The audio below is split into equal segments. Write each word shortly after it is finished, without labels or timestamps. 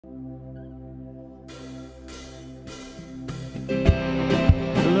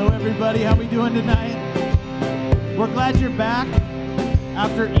everybody. How we doing tonight? We're glad you're back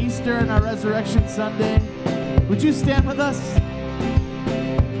after Easter and our Resurrection Sunday. Would you stand with us?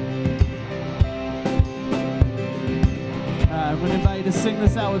 I'm going to invite you to sing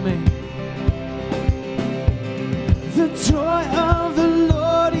this out with me. The joy of the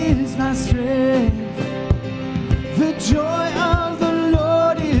Lord is my strength. The joy of the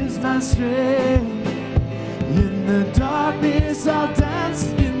Lord is my strength. In the darkness I'll dance,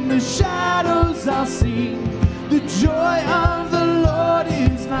 in the shadows I'll sing. The joy of the Lord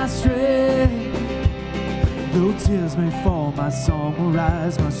is my strength. Though tears may fall, my song will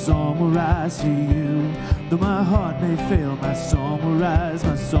rise to you. Though my heart may fail, my song will rise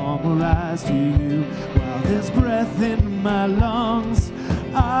to you. While there's breath in my lungs,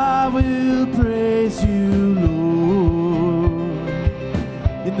 I will praise you, Lord.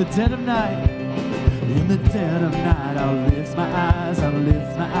 In the dead of night, I'll lift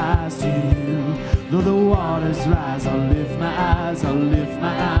my eyes to you. Though the waters rise, I'll lift my eyes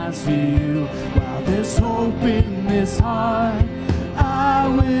to you. While there's hope in this heart, I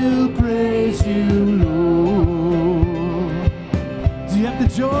will praise you, Lord. Do you have the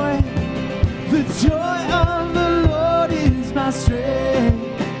joy? The joy of the Lord is my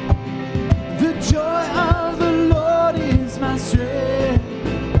strength. The joy of the Lord is my strength.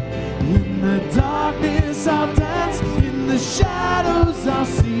 In the darkness I'll dance, in the shadows I'll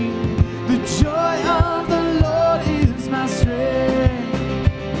sing. The joy of the Lord is my strength.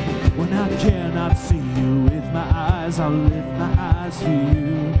 When I cannot see you with my eyes, I'll lift my eyes to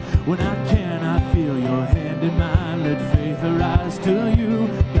you. When I cannot feel your hand in mine, let faith arise to you.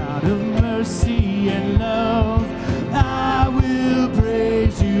 God of mercy and love, I will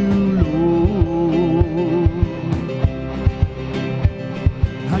praise you, Lord.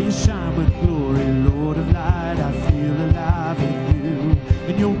 How you shine with glory, Lord of light, I feel alive with you.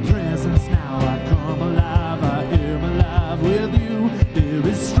 In your presence now I come alive, I am alive with you. There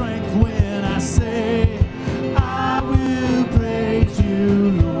is strength when I say, I will praise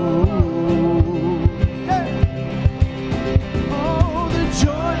you, Lord. Hey. Oh, the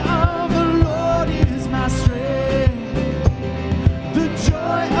joy of the Lord is my strength. The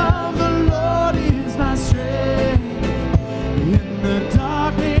joy of the Lord is my strength. In the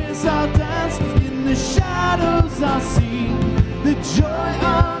darkness I'll dance, in the shadows I'll sing. The joy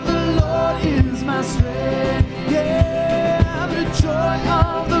of the Lord is my strength. Yeah, the joy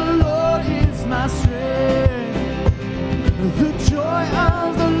of the Lord is my strength. The joy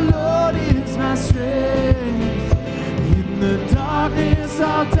of the Lord is my strength. In the darkness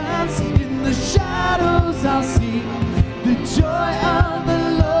I'll dance, in the shadows I'll sing. The joy of the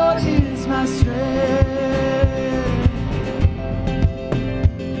Lord is my strength.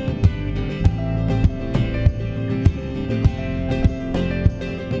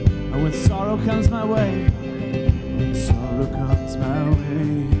 When sorrow comes my way,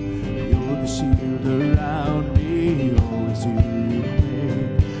 you're the shield around me, always you remain.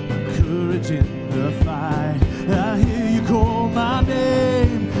 My courage in the fight, I hear you call my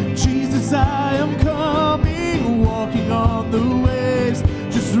name. Jesus, I am coming, walking on the waves,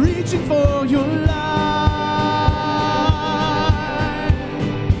 just reaching for your light.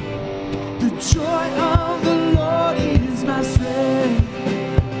 The joy of the Lord is my strength.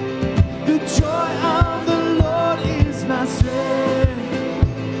 The joy of the Lord is my strength.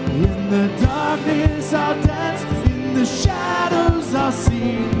 In the darkness I'll dance, in the shadows I'll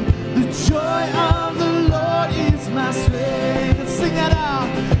sing. The joy of the Lord is my strength. Let's sing that out.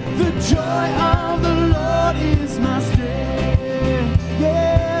 The joy of the Lord is my strength.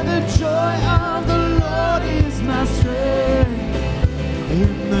 Yeah, the joy of the Lord is my strength.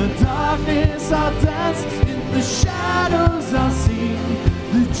 In the darkness I'll dance, in the shadows I'll sing.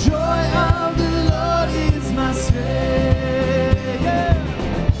 The joy of the Lord is my strength. Yeah.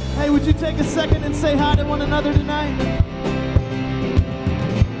 Hey, would you take a second and say hi to one another tonight?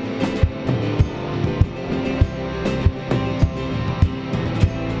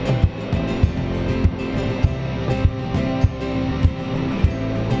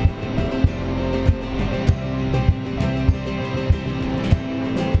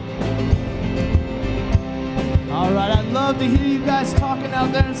 All right, I'd love to hear you guys talking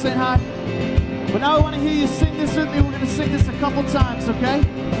out there and saying hi. But now I want to hear you sing this with me. We're going to sing this a couple times, okay?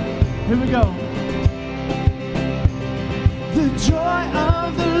 Here we go. The joy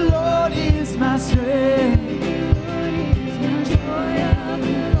of the Lord is my strength. The joy of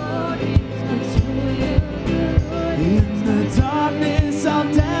the Lord is my strength. In the darkness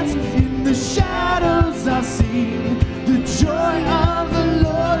I'll dance, in the shadows I'll sing. The joy of the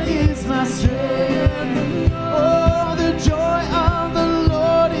Lord is my strength. Oh, the joy of the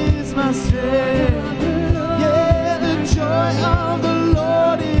Lord is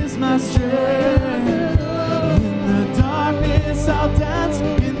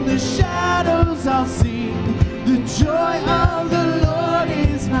shadows I'll sing. The joy of the Lord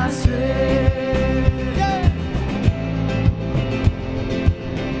is my strength. Yeah.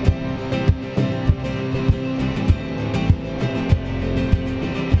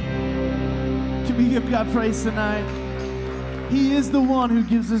 Can we give God praise tonight? He is the one who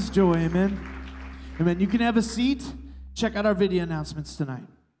gives us joy. Amen. Amen. You can have a seat. Check out our video announcements tonight.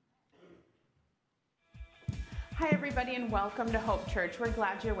 Hi everybody and welcome to Hope Church. We're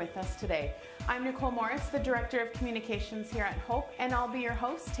glad you're with us today. I'm Nicole Morris, the Director of Communications here at Hope, and I'll be your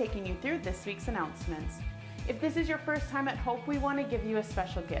host taking you through this week's announcements. If this is your first time at Hope, we want to give you a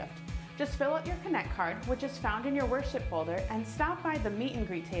special gift. Just fill out your Connect card, which is found in your worship folder, and stop by the meet and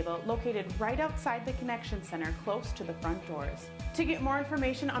greet table located right outside the Connection Center close to the front doors. To get more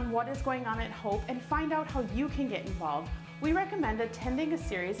information on what is going on at Hope and find out how you can get involved, we recommend attending a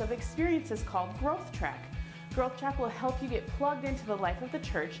series of experiences called Growth Track. Growth Track will help you get plugged into the life of the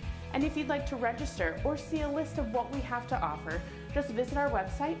church, and if you'd like to register or see a list of what we have to offer, just visit our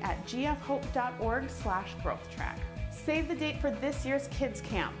website at gfhope.org/growthtrack. Save the date for this year's Kids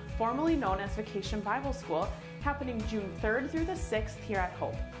Camp, formerly known as Vacation Bible School, happening June 3rd through the 6th here at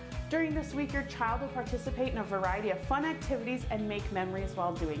Hope. During this week, your child will participate in a variety of fun activities and make memories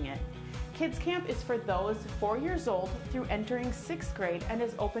while doing it. Kids Camp is for those 4 years old through entering 6th grade and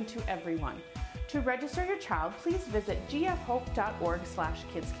is open to everyone. To register your child, please visit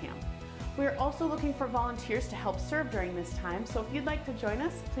gfhope.org/kidscamp. We are also looking for volunteers to help serve during this time, so if you'd like to join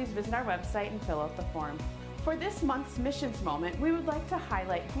us, please visit our website and fill out the form. For this month's missions moment, we would like to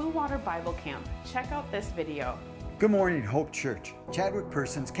highlight Blue Water Bible Camp. Check out this video. Good morning, Hope Church. Chadwick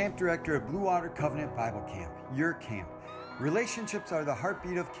Persons, Camp Director of Blue Water Covenant Bible Camp, your camp. Relationships are the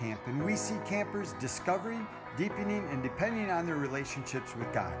heartbeat of camp, and we see campers discovering, deepening, and depending on their relationships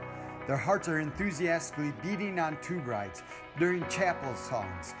with God. Their hearts are enthusiastically beating on tube rides, during chapel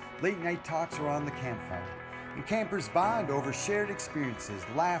songs, late night talks around the campfire. And campers bond over shared experiences,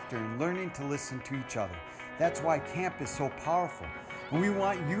 laughter, and learning to listen to each other. That's why camp is so powerful. And we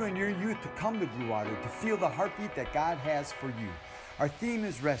want you and your youth to come to Blue Water to feel the heartbeat that God has for you. Our theme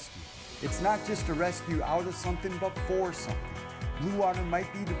is rescue. It's not just a rescue out of something, but for something. Blue Water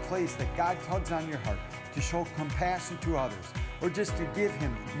might be the place that God tugs on your heart to show compassion to others, or just to give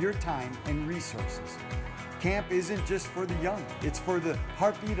Him your time and resources. Camp isn't just for the young, it's for the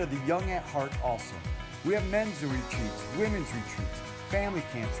heartbeat of the young at heart also. We have men's retreats, women's retreats, family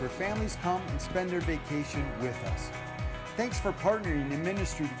camps where families come and spend their vacation with us. Thanks for partnering in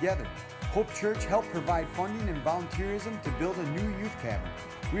ministry together. Hope Church helped provide funding and volunteerism to build a new youth cabin.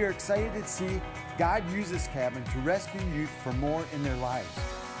 We are excited to see God use this cabin to rescue youth for more in their lives.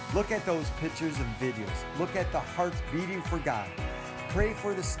 Look at those pictures and videos. Look at the hearts beating for God. Pray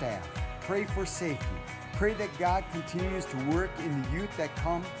for the staff. Pray for safety. Pray that God continues to work in the youth that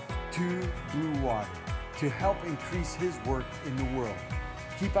come to Blue Water to help increase His work in the world.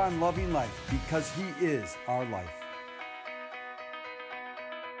 Keep on loving life because He is our life.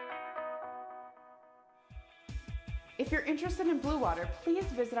 If you're interested in Blue Water, please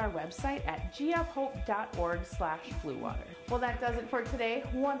visit our website at gfhope.org/bluewater. Well, that does it for today.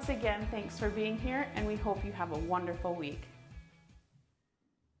 Once again, thanks for being here, and we hope you have a wonderful week.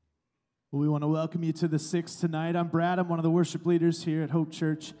 Well, we want to welcome you to the 6th tonight. I'm Brad. I'm one of the worship leaders here at Hope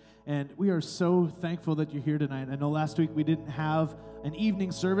Church, and we are so thankful that you're here tonight. I know last week we didn't have an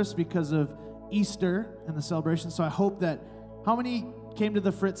evening service because of Easter and the celebration, so I hope that, how many came to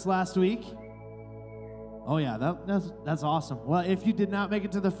the Fritz last week? Oh yeah, that's awesome. Well, if you did not make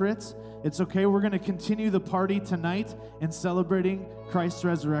it to the Fritz, it's okay. We're going to continue the party tonight in celebrating Christ's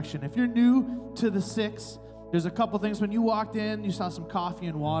resurrection. If you're new to the 6th, there's a couple things. When you walked in, you saw some coffee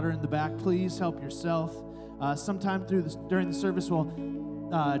and water in the back. Please help yourself. Sometime during the service, we'll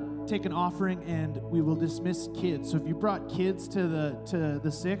take an offering and we will dismiss kids. So if you brought kids to the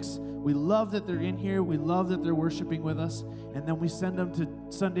 6th, we love that they're in here. We love that they're worshiping with us. And then we send them to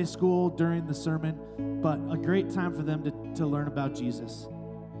Sunday school during the sermon. But a great time for them to learn about Jesus.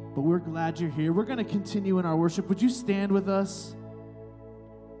 But we're glad you're here. We're going to continue in our worship. Would you stand with us?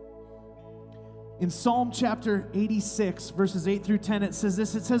 In Psalm chapter 86, verses 8 through 10, it says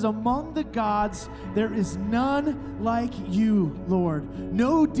this. It says, "Among the gods there is none like you, Lord.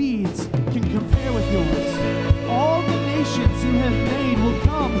 No deeds can compare with yours. All the nations you have made will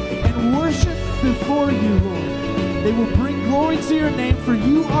come and worship before you, Lord. They will bring glory to your name, for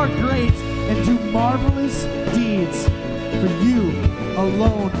you are great and do marvelous deeds. For you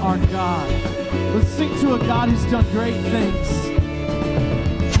alone are God." Let's sing to a God who's done great things.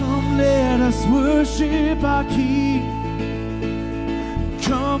 Come, let us worship our King.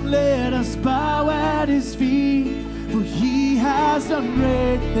 Come, let us bow at His feet, for He has done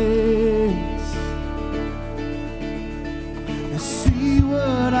great things. See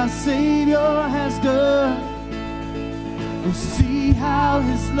what our Savior has done. See how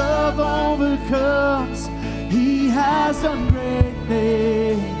his love overcomes. He has done great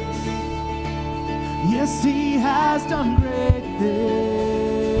things. Yes, he has done great things.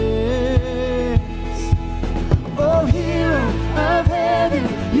 Oh, hero of heaven,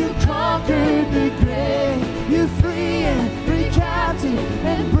 you conquered the grave. You free every captive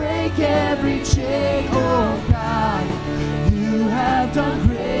and break every chain. Oh, God, you have done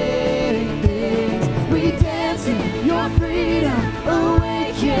great things. We dance in your freedom,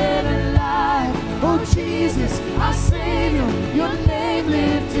 awake and alive. Oh, Jesus, our Savior, your name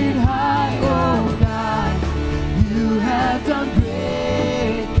lifted high. Oh, God, you have done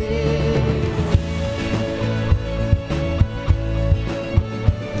great things.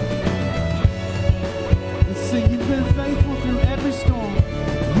 Let's sing, you've been faithful through every storm.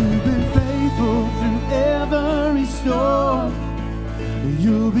 You've been faithful through every storm.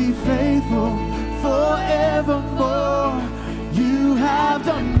 You'll be faithful forevermore. You have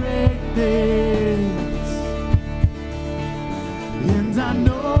done great things, and I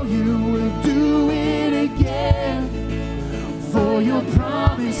know you will do it again. For your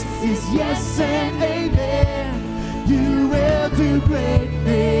promise is yes and amen. You will do great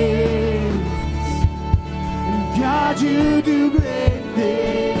things. God, you do great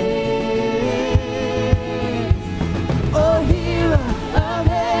things. Oh, hero of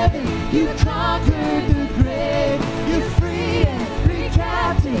heaven, you conquered the grave. You free every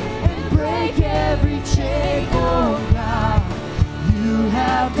captive and break every chain. Oh, God, you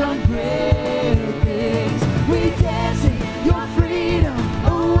have done great things. We dance in your freedom,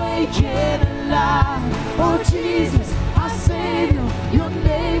 awake and alive. Oh, Jesus, our Savior, your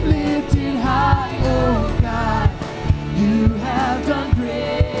name lifted high. Oh, God, you have done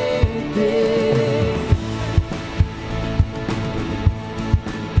great things.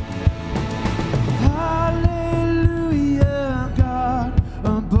 Hallelujah, God,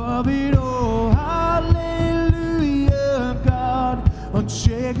 above it all. Hallelujah, God,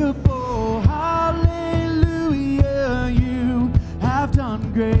 unshakable. Hallelujah, you have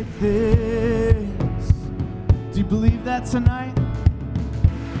done great things. Do you believe that tonight?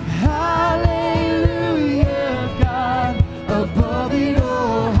 Hallelujah, God, above it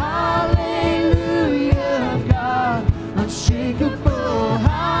all. Hallelujah, God, unshakable.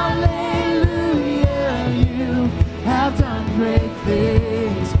 Hallelujah, you have done great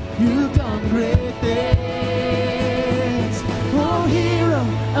things. You've done great things. Oh, hero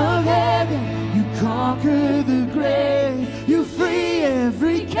of heaven, you conquer the grave. You free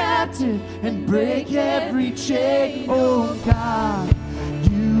every captive and break every chain. Oh, God,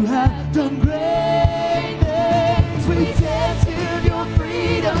 you have done great things. We dance in your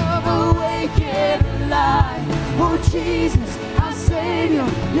freedom, awake and alive. Oh, Jesus, our Savior,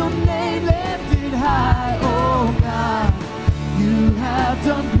 your name lifted high. Oh, God, you have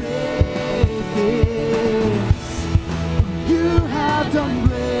done great things. You have done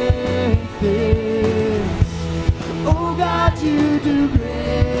great things. Oh, God, you do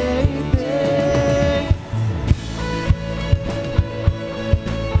great things.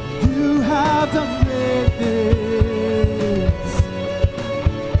 You have done great things.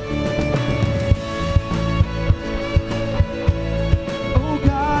 Oh,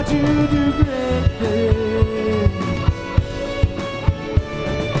 God, you do great things.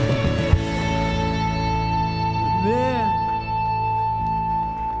 Amen.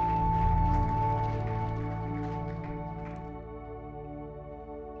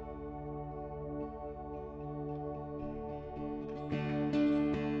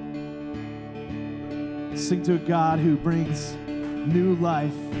 Sing to a God who brings new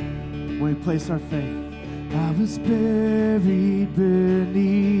life when we place our faith. I was buried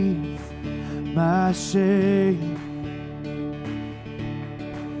beneath my shame.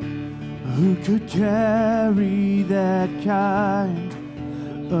 Who could carry that kind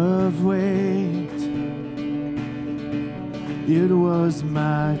of weight? It was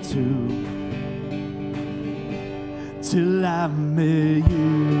my tomb till I met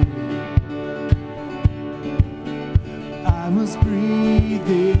you. I was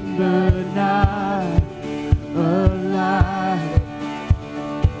breathing but not alive,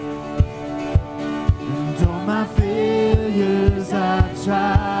 and all my failures I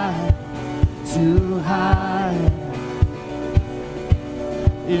tried to hide.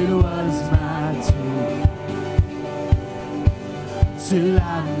 It was my tomb till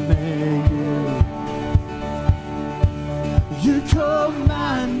I met you. You called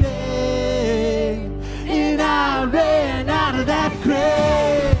my name and I ran out of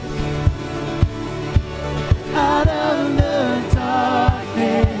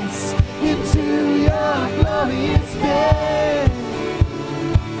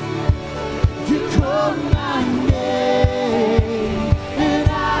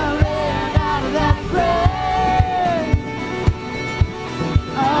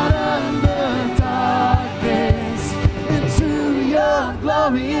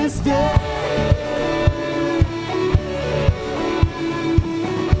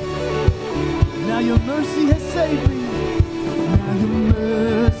your mercy has saved me. Now your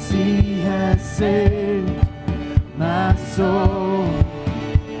mercy has saved my soul.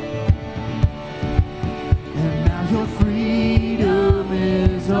 And now your freedom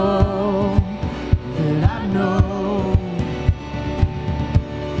is all that I know.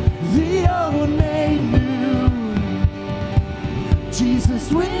 The old made new.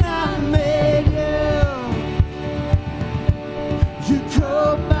 Jesus, when I made you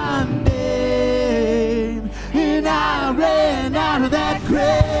called my name, and I ran out of that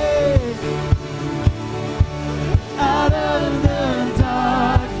grave, out of the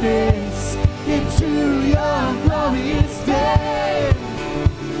darkness, into your glorious day.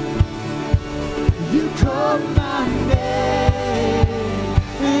 You called my name,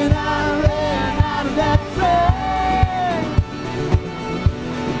 and I ran out of that grave,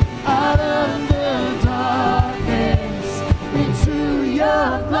 out of the darkness, into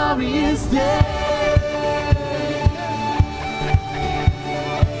your glorious day.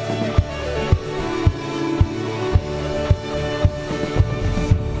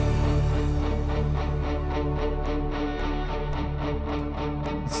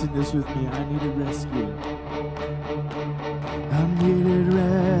 Sing this with me. I needed rescue. I needed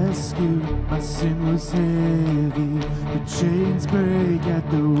rescue. My sin was heavy. The chains break at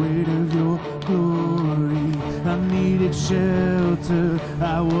the weight of your glory. I needed shelter.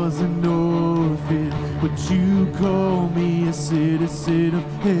 I was an orphan, but you called me a citizen of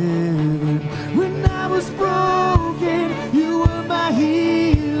heaven. When I was broken, you were my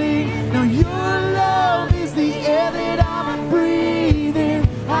healing. Now your love is the air that I'm breathing.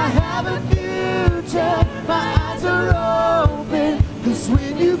 I have a future, my eyes are open, 'cause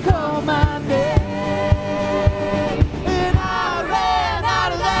when you call my name, and I ran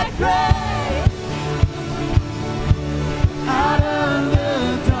out of that grave, out of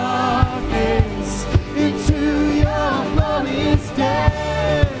the darkness, into your glorious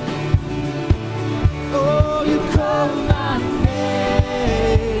day. Oh, you called my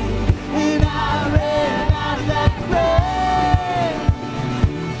name, and I ran out of that grave,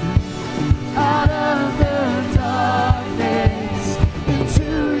 out of the darkness, into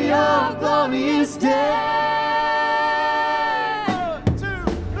your glorious day. 1, 2,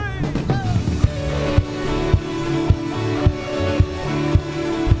 3, go.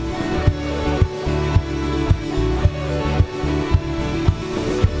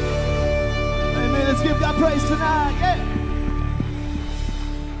 Amen. Let's give God praise tonight. Yeah.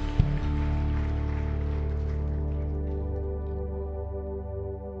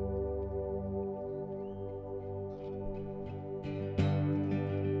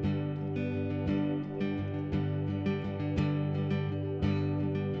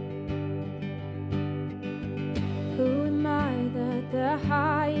 Who am I that the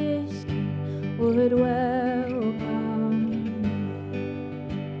highest would welcome me?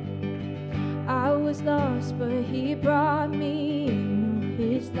 I was lost, but he brought me in.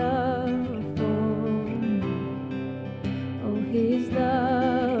 His love for me. Oh, his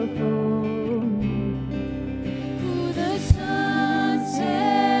love for me. Who the sun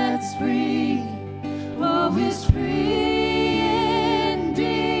sets free, oh, is free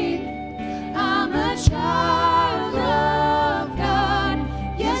indeed. I'm a child of God,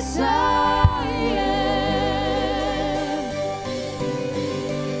 yes I am.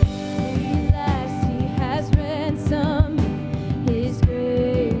 He has ransomed me, his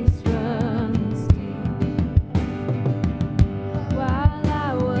grace runs deep. While I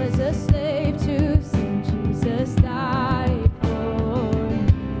was a slave to sin, Jesus died for me.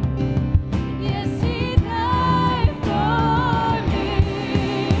 Yes, he died for me.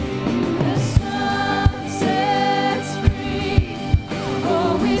 The sun sets free,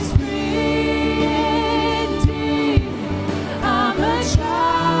 oh, is free indeed. I'm a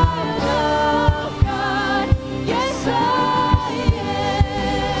child of God, yes I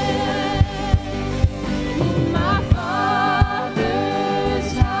am. In my Father's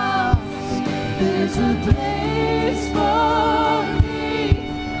house, there's a place for me.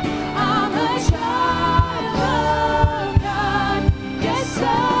 I'm a child of God, yes I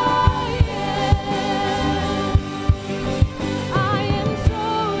am. I am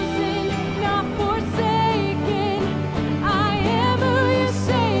chosen, not forsaken. I am who you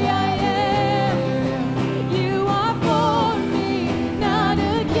say I am. You are for me, not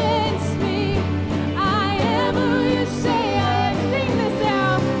against me. I am who you say I am. Sing this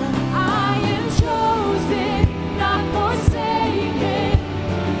out. I am chosen, not forsaken.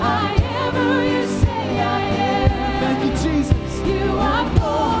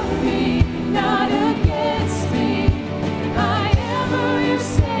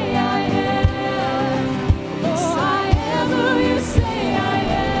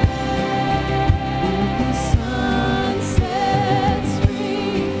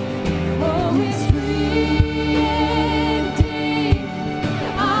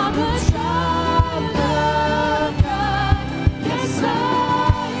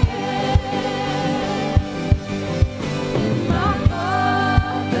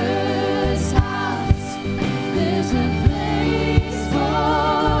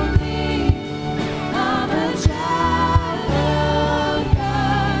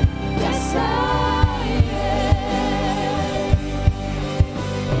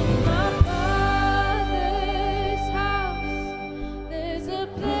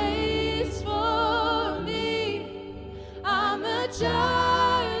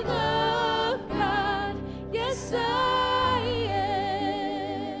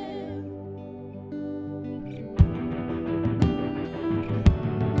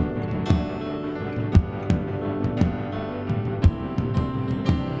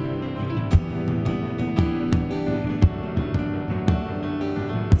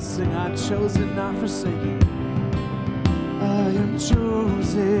 chosen, not forsaken. I am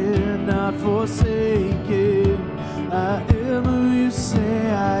chosen, not forsaken. I am who you say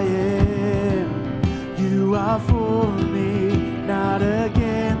I am. You are for me, not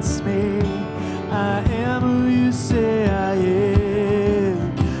against me. I am who you say I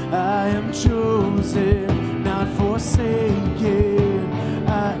am. I am chosen, not forsaken.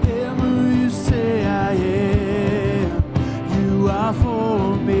 I am who you say I am. You are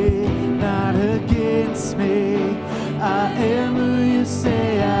for me, not against me. I am who you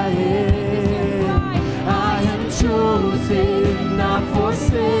say I am. I am chosen, not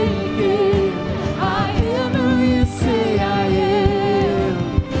forsaken. I am who you say I am.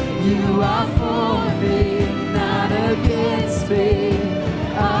 You are for me, not against me.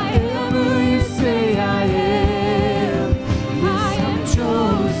 I am who you say I am. Yes, I'm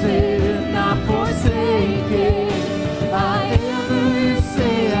chosen, not forsaken. I am who you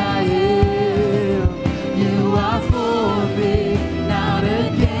say I am. You are for me, not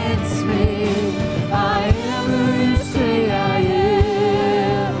against me. I am who you say I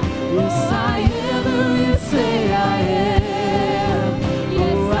am. Yes, I am who you say I am.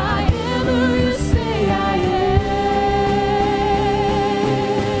 Yes, I am who you say I am.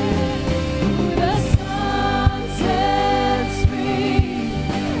 Who the sun sets free,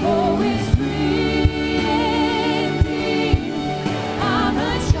 always free indeed. I'm a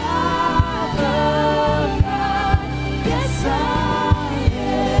child of God. Yes, I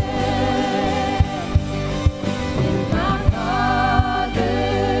am. In my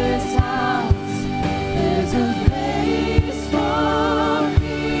Father's house, there's a place for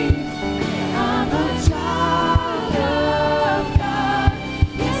me. I'm a child of God.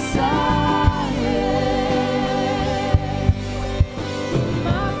 Yes, I am. In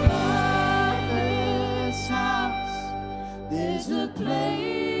my Father's house, there's a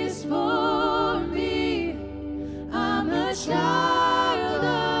place for me. I'm a child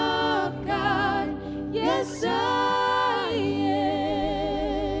of God. Yes, I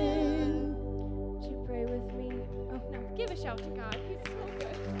am. Would you pray with me? Oh, no. Give a shout to God. He's so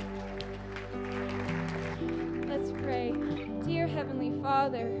good. Let's pray. Dear Heavenly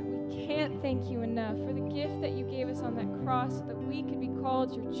Father, we can't thank you enough for the gift that you gave us on that cross so that we could be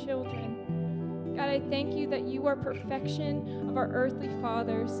called your children. God, I thank you that you are perfection of our earthly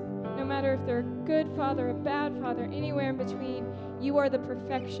fathers. No matter if they're a good father, a bad father, anywhere in between, you are the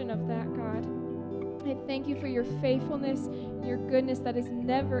perfection of that, God. I thank you for your faithfulness and your goodness that is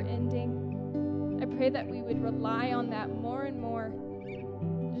never ending. I pray that we would rely on that more and more.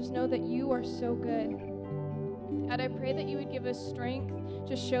 Just know that you are so good. God, I pray that you would give us strength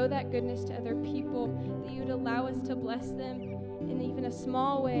to show that goodness to other people, that you would allow us to bless them in even a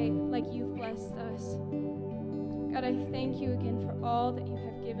small way like you've blessed us. God, I thank you again for all that you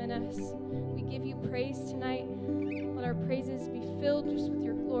have given us. We give you praise tonight. Let our praises be filled just with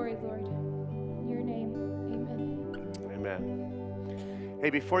your glory, Lord. In your name, amen. Amen. Hey,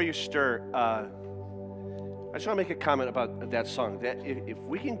 before you stir, I just want to make a comment about that song. That if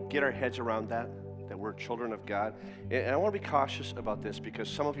we can get our heads around that we're children of God, and I want to be cautious about this because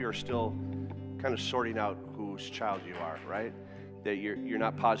some of you are still kind of sorting out whose child you are, right? That you're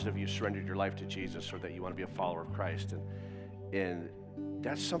not positive you surrendered your life to Jesus or that you want to be a follower of Christ, and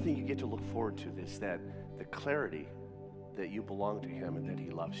that's something you get to look forward to. This that the clarity that you belong to Him and that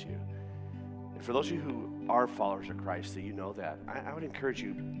He loves you. And for those of you who are followers of Christ, that you know that, I would encourage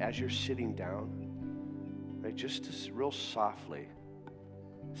you as you're sitting down, right, just to real softly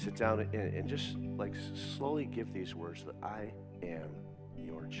sit down and just like slowly give these words that I am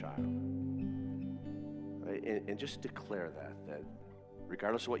your child. Right? And just declare that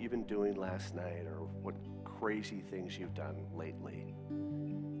regardless of what you've been doing last night or what crazy things you've done lately,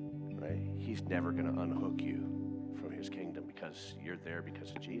 right? He's never going to unhook you from His kingdom because you're there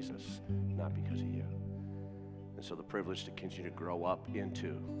because of Jesus, not because of you. And so the privilege to continue to grow up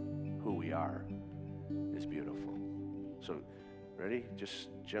into who we are is beautiful. So, ready? Just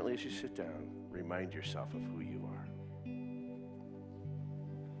gently as you sit down, remind yourself of who you are.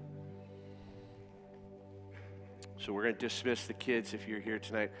 So we're going to dismiss the kids if you're here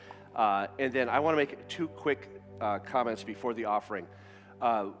tonight. And then I want to make two quick comments before the offering.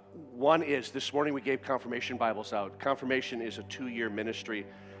 One is this morning we gave confirmation Bibles out. Confirmation is a 2-year ministry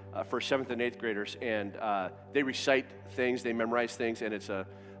for 7th and 8th graders. And they recite things, they memorize things, and it's a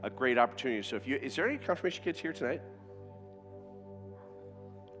great opportunity. So is there any confirmation kids here tonight?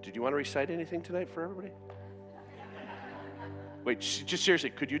 Did you want to recite anything tonight for everybody? Wait, just seriously,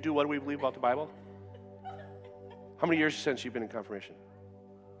 could you do what we believe about the Bible? How many years since you've been in confirmation?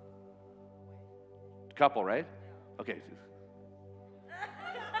 A couple, right? Okay.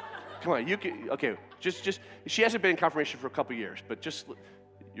 Come on, you can, okay, just, she hasn't been in confirmation for a couple years, but just,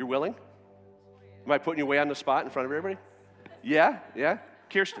 you're willing? Am I putting you way on the spot in front of everybody? Yeah?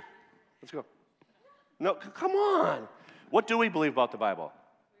 Kirsten, let's go. No, come on. What do we believe about the Bible?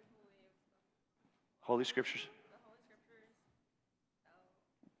 Holy Scriptures?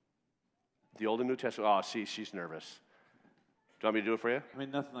 The Old and New Testament. Oh, see, she's nervous. Do you want me to do it for you? I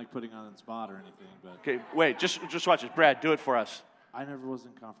mean, nothing like putting on the spot or anything, but... Okay, wait, just watch this. Brad, do it for us. I never was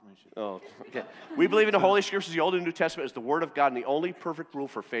in confirmation. Oh, okay. We believe in the Holy Scriptures, the Old and New Testament, as the Word of God and the only perfect rule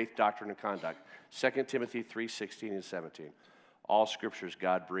for faith, doctrine, and conduct. 2 Timothy 3:16 and 17. All Scriptures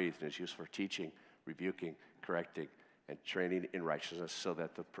God-breathed and is used for teaching, rebuking, correcting, and training in righteousness, so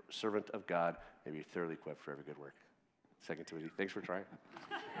that the servant of God may be thoroughly equipped for every good work. 2 Timothy. Thanks for trying.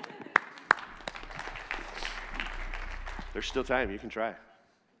 There's still time. You can try.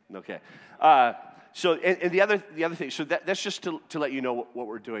 Okay. So, and the other thing, so that's just to let you know what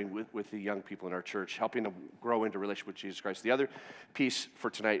we're doing with the young people in our church, helping them grow into relationship with Jesus Christ. The other piece for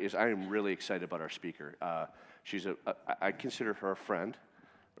tonight is I am really excited about our speaker. I consider her a friend,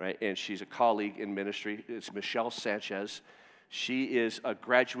 right? And she's a colleague in ministry. It's Michelle Sanchez. She is a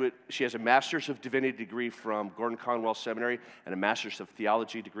graduate. She has a Master's of Divinity degree from Gordon Conwell Seminary and a Master's of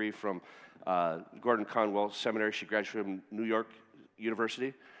Theology degree from Gordon Conwell Seminary. She graduated from New York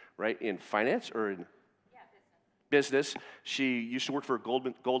University, right, in finance or in business. She used to work for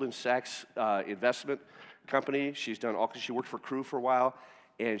Goldman Sachs investment company. She worked for Crew for a while,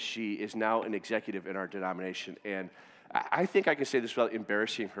 and she is now an executive in our denomination. And I think I can say this without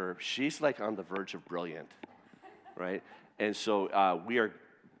embarrassing her. She's like on the verge of brilliant, right? And so we are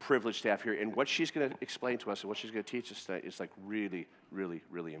privileged to have here. And what she's going to explain to us and what she's going to teach us tonight is like really, really,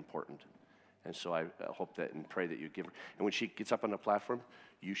 really important. And so I hope that and pray that you give her. And when she gets up on the platform,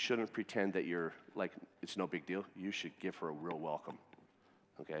 you shouldn't pretend that you're like, it's no big deal. You should give her a real welcome.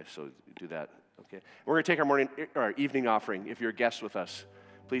 Okay, so do that. Okay, we're going to take our evening offering. If you're a guest with us,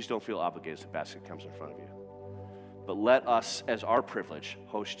 please don't feel obligated as the basket comes in front of you. But let us, as our privilege,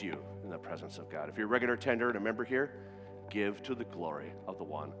 host you in the presence of God. If you're a regular attender and a member here, give to the glory of the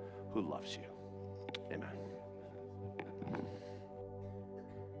one who loves you. Amen.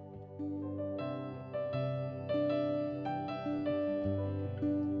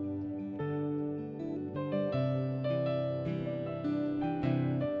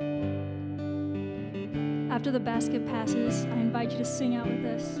 After the basket passes, I invite you to sing out with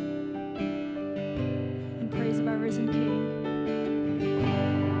us in praise of our risen King.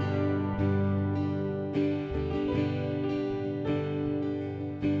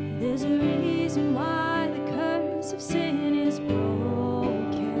 There's a reason why the curse of sin is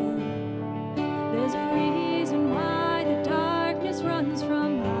broken. There's a reason why the darkness runs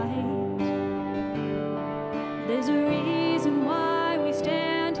from light. There's a reason why we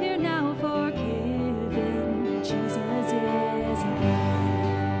stand here now forgiven. Jesus is alive.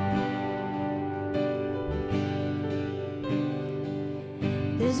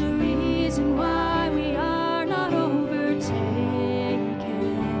 There's a reason why we are not overtaken.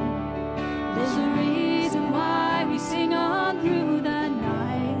 There's a reason why we sing on through the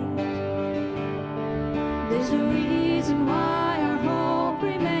night. There's a reason why our hope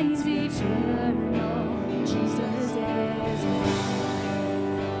remains eternal. Jesus is alive.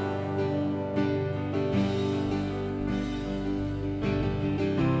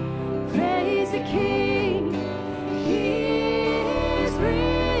 Praise the King, He is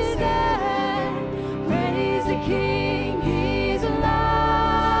risen. Praise the King, He's alive.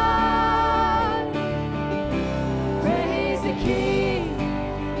 Praise the King,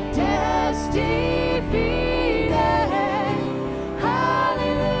 death's defeated.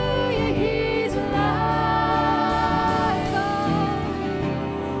 Hallelujah, He's alive.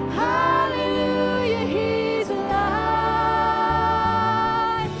 Oh, hallelujah, He's alive.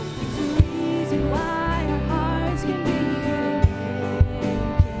 There's a reason why our hearts can be courageous.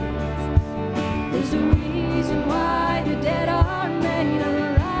 There's a reason why the dead are made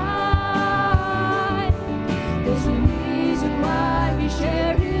alive. There's a reason why we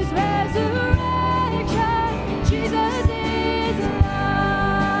share His resurrection.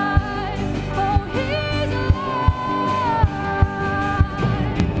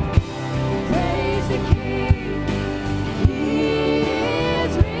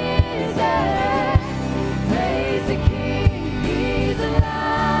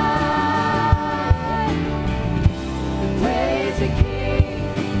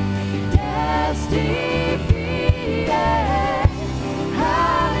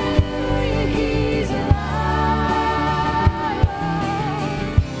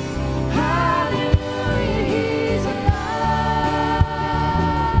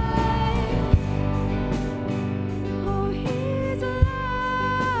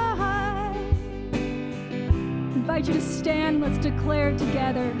 invite you to stand. Let's declare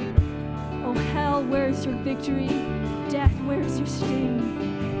together. Oh, hell, where's your victory? Death, where's your sting?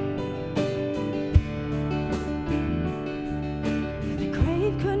 The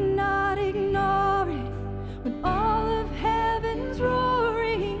grave could not ignore it when all of heaven's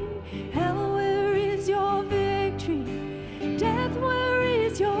roaring. Hell, where is your victory? Death, where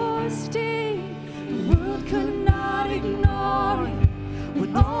is your sting? The world could not ignore it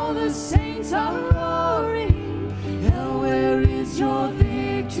when all the saints are roaring. Hell, where is your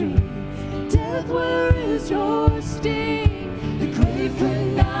victory? Death, where is your sting? The grave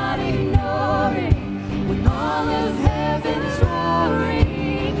could not ignore it when all of heaven's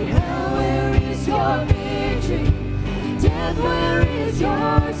roaring. Hell, where is your victory? Death, where is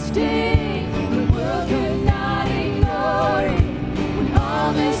your sting? The world could not ignore it when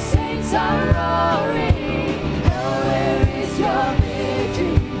all the saints are roaring. Hell, where is your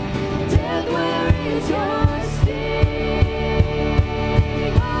victory? Death, where is your sting?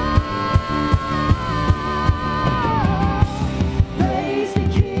 Praise the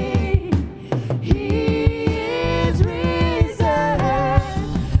King, He is risen.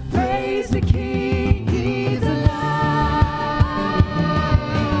 Praise the King, He's alive.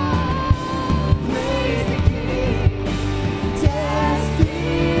 Praise the King, death's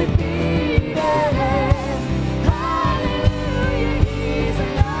defeated. Hallelujah, He's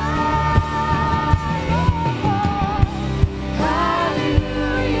alive.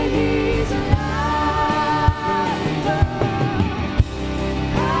 Hallelujah, He's alive. Hallelujah, He's alive.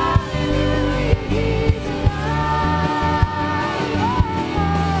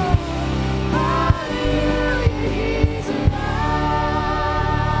 Hallelujah, He's alive.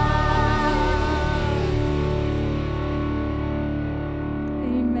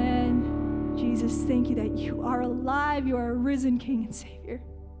 Amen. Jesus, thank you that you are alive. You are a risen King and Savior.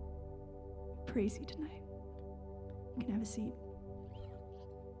 Praise you tonight. You can have a seat.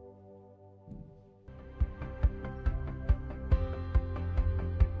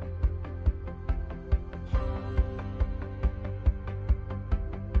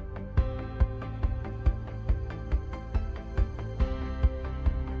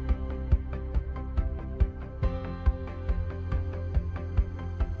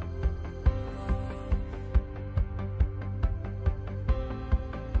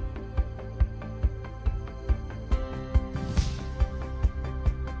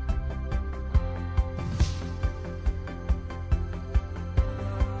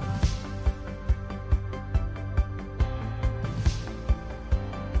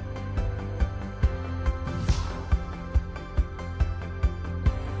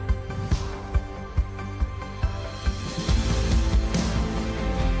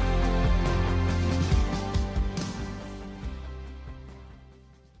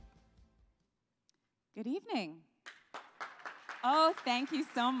 Good evening. Oh, thank you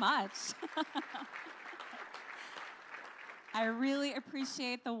so much. I really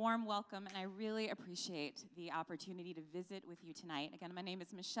appreciate the warm welcome, and I really appreciate the opportunity to visit with you tonight. Again, my name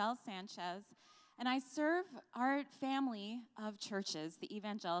is Michelle Sanchez, and I serve our family of churches, the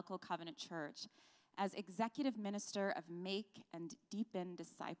Evangelical Covenant Church, as executive minister of Make and Deepen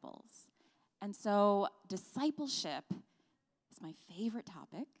Disciples. And so discipleship is my favorite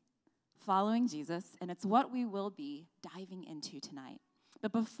topic, following Jesus, and it's what we will be diving into tonight.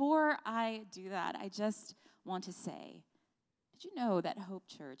 But before I do that, I just want to say, did you know that Hope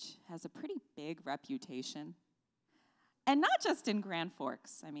Church has a pretty big reputation? And not just in Grand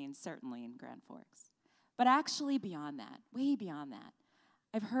Forks, I mean, certainly in Grand Forks, but actually beyond that, way beyond that.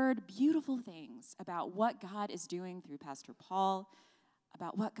 I've heard beautiful things about what God is doing through Pastor Paul,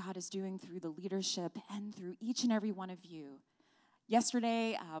 about what God is doing through the leadership and through each and every one of you.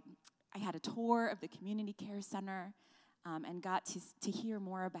 Yesterday, I had a tour of the Community Care Center and got to hear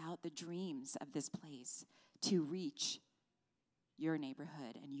more about the dreams of this place to reach your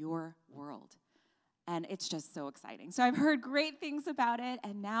neighborhood and your world. And it's just so exciting. So I've heard great things about it,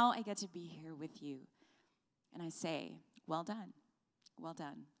 and now I get to be here with you. And I say, well done, well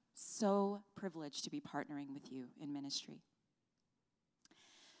done. So privileged to be partnering with you in ministry.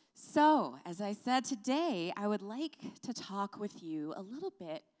 So, as I said today, I would like to talk with you a little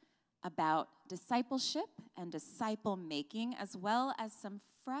bit about discipleship and disciple making, as well as some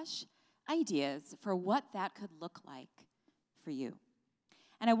fresh ideas for what that could look like for you.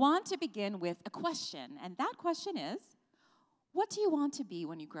 And I want to begin with a question, and that question is, what do you want to be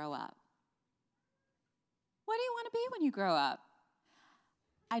when you grow up? What do you want to be when you grow up?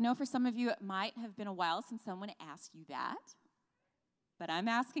 I know for some of you it might have been a while since someone asked you that, but I'm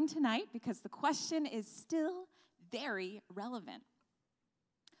asking tonight because the question is still very relevant.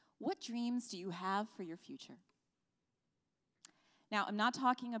 What dreams do you have for your future? Now, I'm not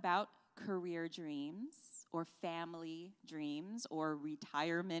talking about career dreams or family dreams or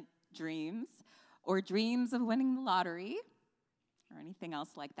retirement dreams or dreams of winning the lottery or anything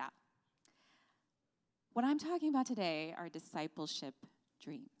else like that. What I'm talking about today are discipleship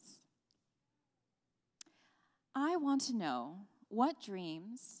dreams. I want to know, what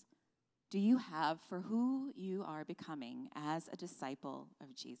dreams do you have for who you are becoming as a disciple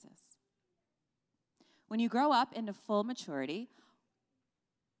of Jesus? When you grow up into full maturity,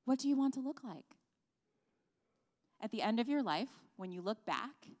 what do you want to look like? At the end of your life, when you look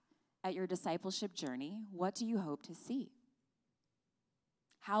back at your discipleship journey, what do you hope to see?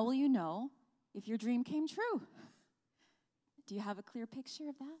 How will you know if your dream came true? Do you have a clear picture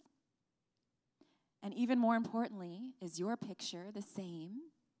of that? And even more importantly, is your picture the same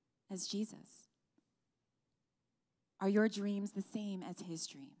as Jesus? Are your dreams the same as his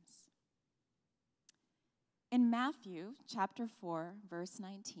dreams? In Matthew chapter 4, verse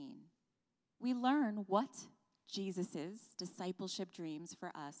 19, we learn what Jesus' discipleship dreams for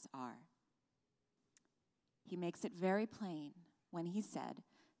us are. He makes it very plain when he said,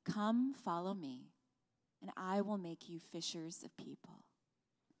 "Come, follow me, and I will make you fishers of people."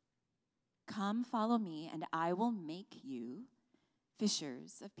 Come, follow me, and I will make you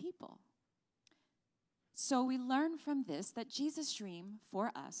fishers of people. So we learn from this that Jesus' dream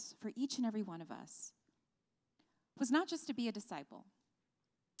for us, for each and every one of us, was not just to be a disciple,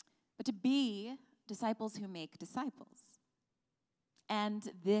 but to be disciples who make disciples.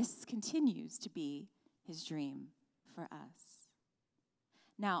 And this continues to be his dream for us.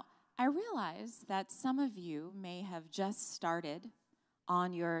 Now, I realize that some of you may have just started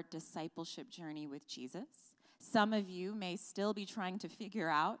on your discipleship journey with Jesus. Some of you may still be trying to figure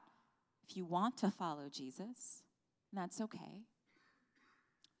out if you want to follow Jesus, and that's okay.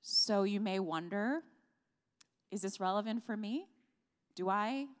 So you may wonder, is this relevant for me?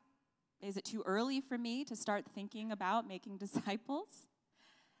 Is it too early for me to start thinking about making disciples?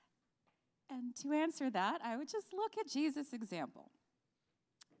 And to answer that, I would just look at Jesus' example.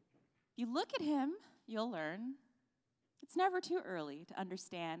 If you look at him, you'll learn it's never too early to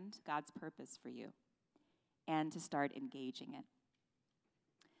understand God's purpose for you and to start engaging it.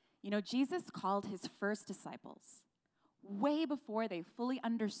 You know, Jesus called his first disciples way before they fully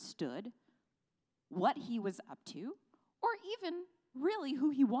understood what he was up to or even really who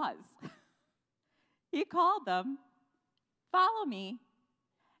he was. He called them, "Follow me,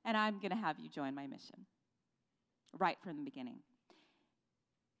 and I'm going to have you join my mission," right from the beginning.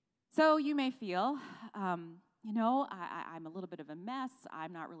 So you may feel, I'm a little bit of a mess.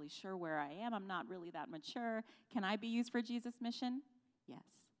 I'm not really sure where I am. I'm not really that mature. Can I be used for Jesus' mission?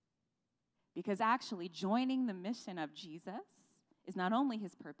 Yes. Because actually, joining the mission of Jesus is not only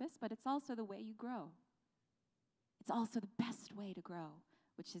his purpose, but it's also the way you grow. It's also the best way to grow,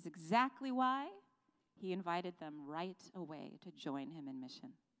 which is exactly why he invited them right away to join him in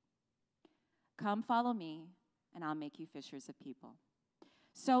mission. Come, follow me, and I'll make you fishers of people.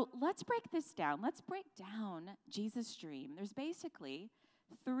 So let's break this down. Let's break down Jesus' dream. There's basically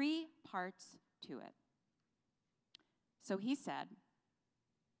 3 parts to it. So he said,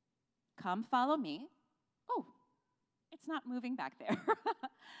 "Come, follow me." Oh, it's not moving back there.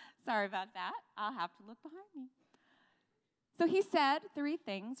 Sorry about that. I'll have to look behind me. So he said 3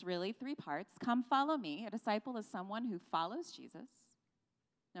 things, really, 3 parts. Come, follow me. A disciple is someone who follows Jesus.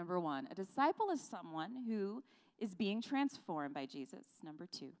 Number 1, a disciple is someone who is being transformed by Jesus, number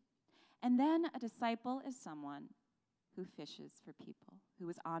 2. And then a disciple is someone who fishes for people, who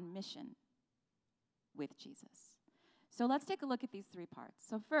is on mission with Jesus. So let's take a look at these 3 parts.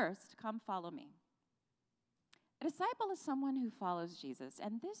 So first, come follow me. A disciple is someone who follows Jesus,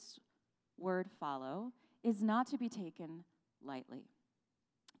 and this word follow is not to be taken lightly.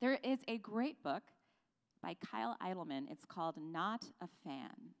 There is a great book by Kyle Idleman. It's called Not a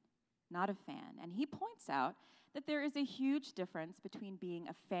Fan. Not a fan. And he points out that there is a huge difference between being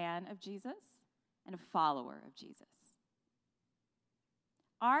a fan of Jesus and a follower of Jesus.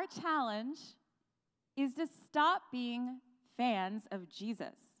 Our challenge is to stop being fans of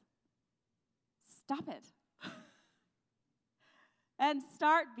Jesus. Stop it. And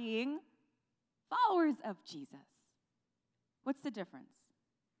start being followers of Jesus. What's the difference?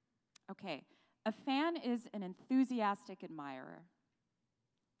 Okay, a fan is an enthusiastic admirer.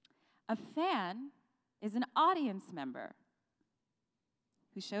 A fan is an audience member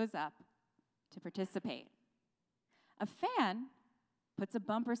who shows up to participate. A fan puts a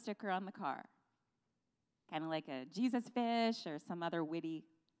bumper sticker on the car, kind of like a Jesus fish or some other witty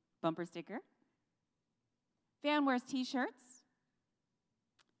bumper sticker. Fan wears t-shirts.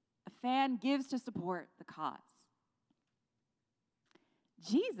 A fan gives to support the cause.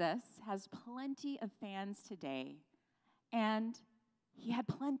 Jesus has plenty of fans today, and he had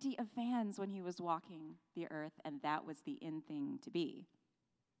plenty of fans when he was walking the earth, and that was the in thing to be.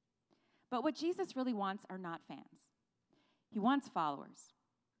 But what Jesus really wants are not fans. He wants followers.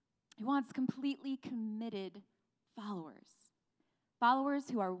 He wants completely committed followers. Followers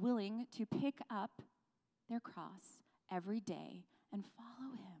who are willing to pick up their cross every day and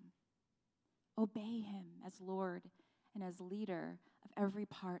follow him. Obey him as Lord and as leader of every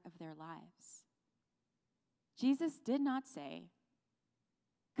part of their lives. Jesus did not say,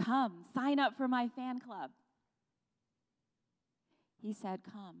 "Come, sign up for my fan club." He said,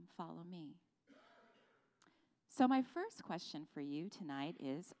 "Come, follow me." So my first question for you tonight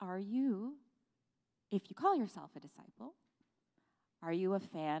is, are you, if you call yourself a disciple, are you a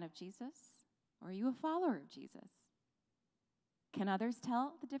fan of Jesus or are you a follower of Jesus? Can others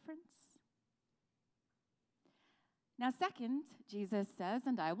tell the difference? Now, second, Jesus says,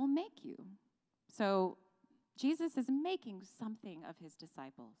 "And I will make you." So Jesus is making something of his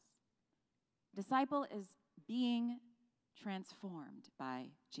disciples. Disciple is being transformed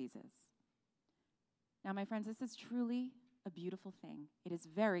by Jesus. Now, my friends, this is truly a beautiful thing. It is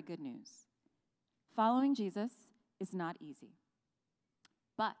very good news. Following Jesus is not easy.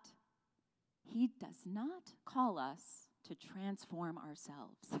 But he does not call us to transform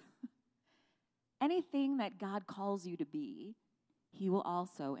ourselves. Anything that God calls you to be, he will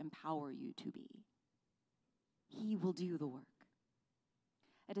also empower you to be. He will do the work.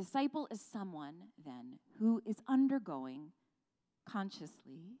 A disciple is someone, then, who is undergoing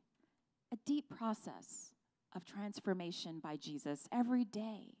consciously a deep process of transformation by Jesus every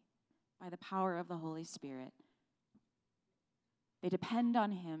day by the power of the Holy Spirit. They depend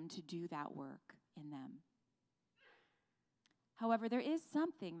on him to do that work in them. However, there is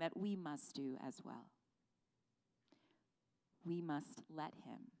something that we must do as well. We must let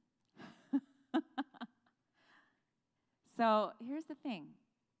him. So here's the thing.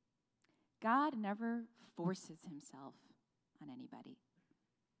 God never forces himself on anybody.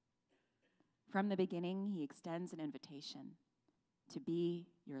 From the beginning, he extends an invitation to be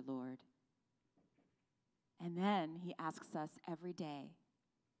your Lord. And then he asks us every day,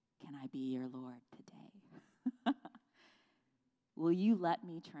 "Can I be your Lord today?" Will you let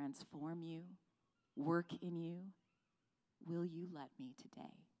me transform you, work in you? Will you let me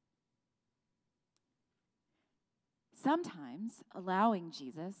today? Sometimes allowing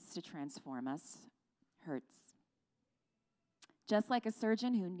Jesus to transform us hurts. Just like a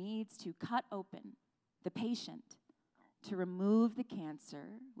surgeon who needs to cut open the patient to remove the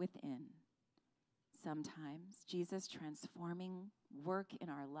cancer within, sometimes Jesus transforming work in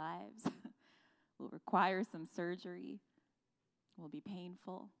our lives will require some surgery, will be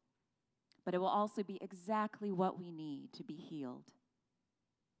painful, but it will also be exactly what we need to be healed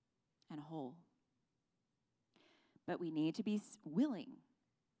and whole. But we need to be willing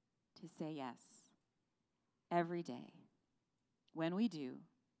to say yes every day. When we do,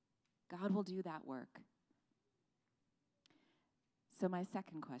 God will do that work. So my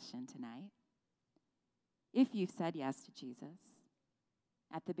second question tonight, if you've said yes to Jesus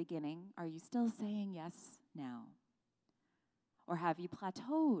at the beginning, are you still saying yes now? Or have you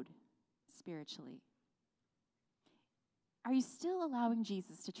plateaued spiritually? Are you still allowing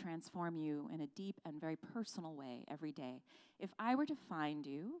Jesus to transform you in a deep and very personal way every day? If I were to find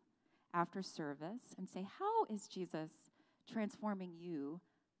you after service and say, "How is Jesus transforming you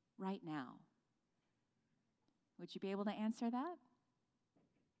right now?" Would you be able to answer that?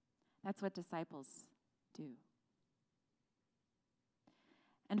 That's what disciples do.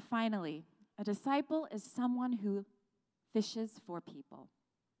 And finally, a disciple is someone who fishes for people.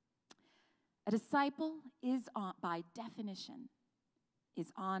 A disciple is, by definition,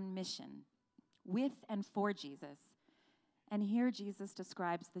 is on mission with and for Jesus. And here Jesus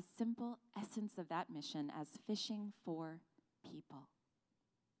describes the simple essence of that mission as fishing for people.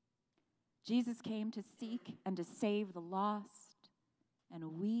 Jesus came to seek and to save the lost,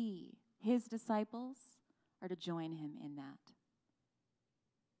 and we, his disciples, are to join him in that.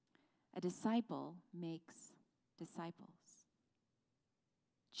 A disciple makes disciples.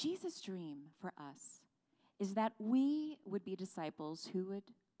 Jesus' dream for us is that we would be disciples who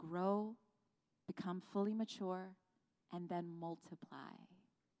would grow, become fully mature, and then multiply.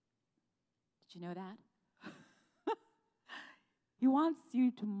 Did you know that? He wants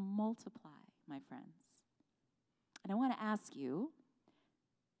you to multiply, my friends. And I want to ask you,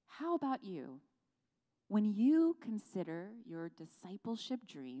 how about you? When you consider your discipleship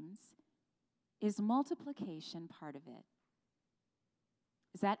dreams, is multiplication part of it?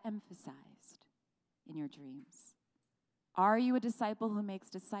 Is that emphasized in your dreams? Are you a disciple who makes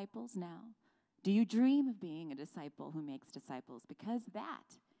disciples now? Do you dream of being a disciple who makes disciples? Because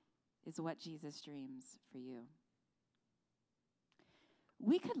that is what Jesus dreams for you.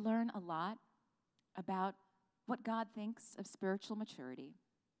 We could learn a lot about what God thinks of spiritual maturity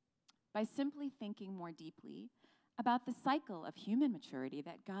by simply thinking more deeply about the cycle of human maturity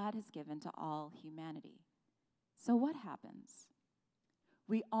that God has given to all humanity. So what happens?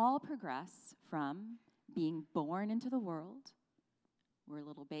 We all progress from being born into the world. We're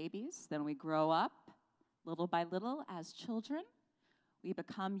little babies, then we grow up little by little as children. We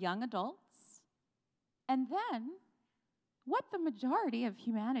become young adults. And then what the majority of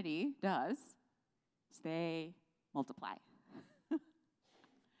humanity does is they multiply,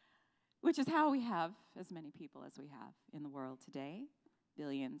 which is how we have as many people as we have in the world today,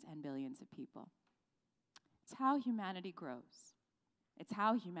 billions and billions of people. It's how humanity grows. It's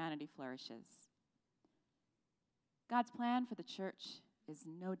how humanity flourishes. God's plan for the church is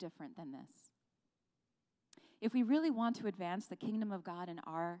no different than this. If we really want to advance the kingdom of God in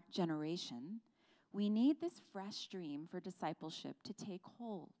our generation, we need this fresh dream for discipleship to take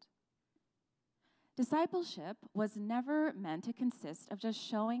hold. Discipleship was never meant to consist of just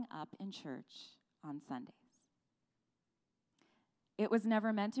showing up in church on Sundays. It was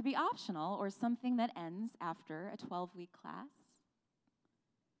never meant to be optional or something that ends after a 12-week class.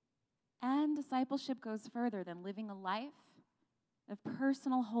 And discipleship goes further than living a life of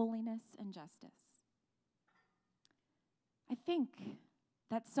personal holiness and justice. I think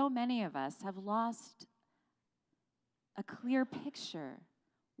that so many of us have lost a clear picture.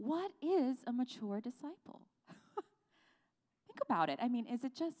 What is a mature disciple? Think about it. I mean, is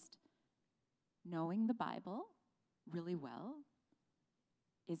it just knowing the Bible really well?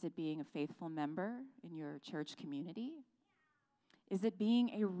 Is it being a faithful member in your church community? Is it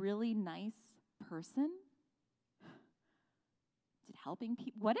being a really nice person? Is it helping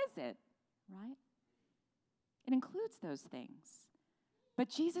people? What is it, right? It includes those things. But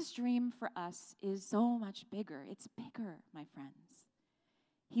Jesus' dream for us is so much bigger. It's bigger, my friends.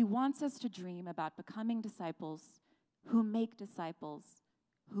 He wants us to dream about becoming disciples who make disciples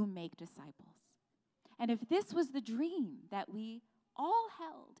who make disciples. And if this was the dream that we all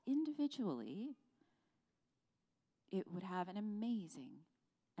held individually, it would have an amazing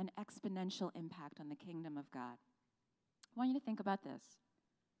and exponential impact on the kingdom of God. I want you to think about this.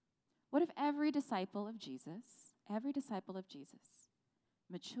 What if every disciple of Jesus,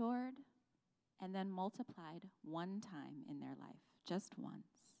 matured and then multiplied one time in their life, just once?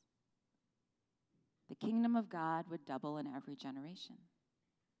 The kingdom of God would double in every generation.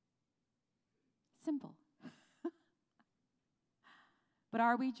 Simple. But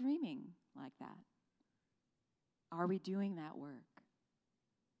are we dreaming like that? Are we doing that work?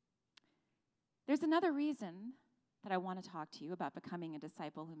 There's another reason that I want to talk to you about becoming a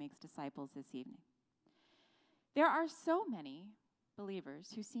disciple who makes disciples this evening. There are so many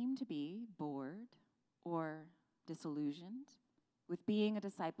believers who seem to be bored or disillusioned with being a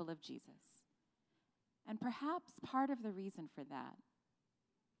disciple of Jesus. And perhaps part of the reason for that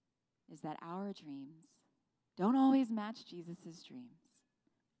is that our dreams don't always match Jesus' dreams.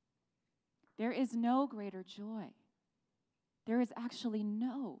 There is no greater joy. There is actually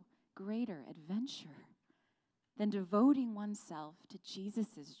no greater adventure than devoting oneself to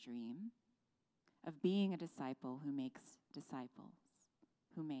Jesus' dream of being a disciple who makes disciples,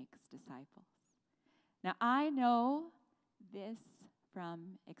 Now, I know this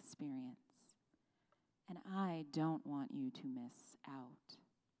from experience, and I don't want you to miss out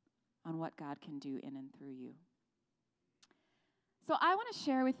on what God can do in and through you. So I want to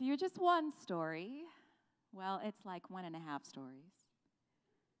share with you just one story. Well, it's like 1.5 stories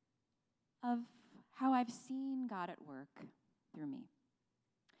of how I've seen God at work through me.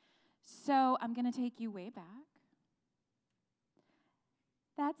 So I'm going to take you way back.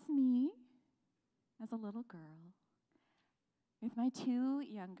 That's me as a little girl with my 2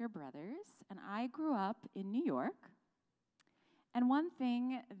 younger brothers, and I grew up in New York. And one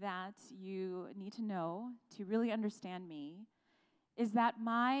thing that you need to know to really understand me is that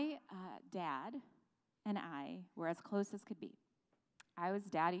my dad and I were as close as could be. I was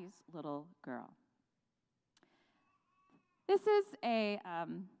Daddy's little girl. This is a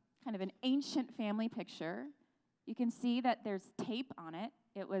kind of an ancient family picture. You can see that there's tape on it.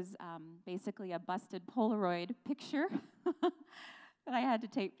 It was basically a busted Polaroid picture that I had to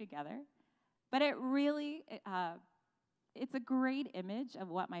tape together. But it really, it's a great image of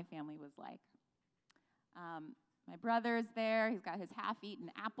what my family was like. My brother's there. He's got his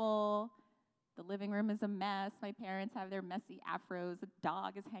half-eaten apple. The living room is a mess. My parents have their messy afros. A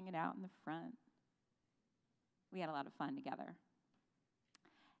dog is hanging out in the front. We had a lot of fun together.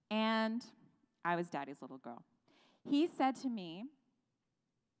 And I was Daddy's little girl. He said to me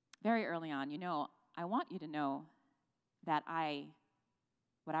very early on, I want you to know that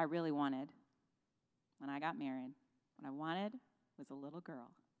what I really wanted when I got married, what I wanted was a little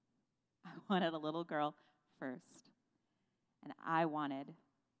girl. I wanted a little girl first. And I wanted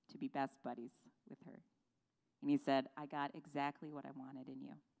to be best buddies with her. And he said, I got exactly what I wanted in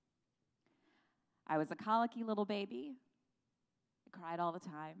you. I was a colicky little baby. I cried all the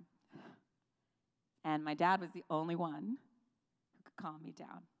time. And my dad was the only one who could calm me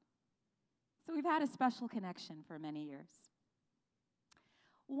down. So we've had a special connection for many years.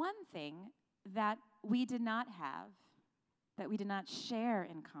 One thing that we did not have, that we did not share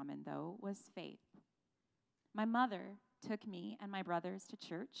in common, though, was faith. My mother took me and my brothers to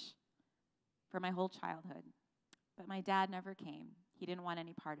church for my whole childhood, but my dad never came. He didn't want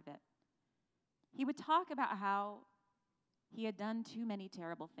any part of it. He would talk about how he had done too many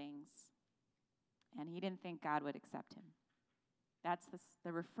terrible things, and he didn't think God would accept him. That's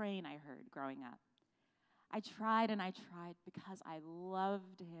the refrain I heard growing up. I tried and I tried because I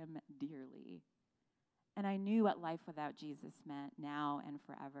loved him dearly, and I knew what life without Jesus meant now and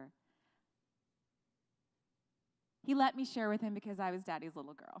forever. He let me share with him because I was Daddy's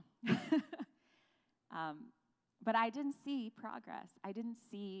little girl. But I didn't see progress. I didn't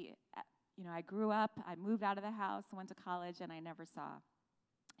see, I grew up, I moved out of the house, went to college, and I never saw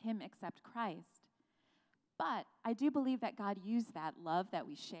him accept Christ. But I do believe that God used that love that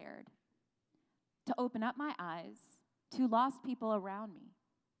we shared to open up my eyes to lost people around me.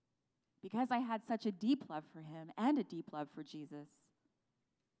 Because I had such a deep love for him and a deep love for Jesus,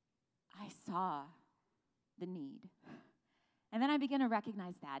 I saw the need. And then I began to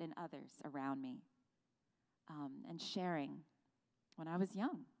recognize that in others around me, and sharing when I was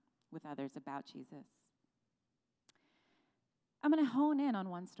young with others about Jesus. I'm going to hone in on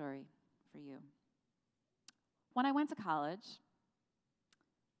one story for you. When I went to college,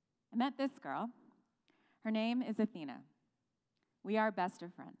 I met this girl. Her name is Athena. We are best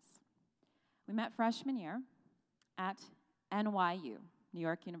of friends. We met freshman year at NYU, New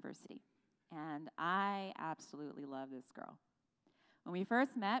York University. And I absolutely love this girl. When we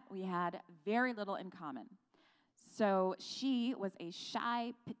first met, we had very little in common. So she was a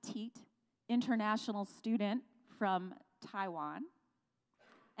shy, petite, international student from Taiwan.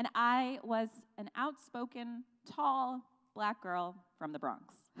 And I was an outspoken, tall, black girl from the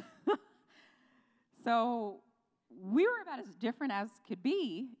Bronx. So we were about as different as could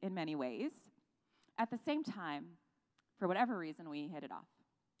be in many ways. At the same time, for whatever reason, we hit it off.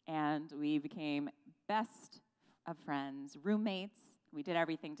 And we became best of friends, roommates. We did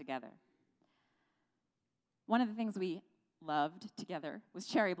everything together. One of the things we loved together was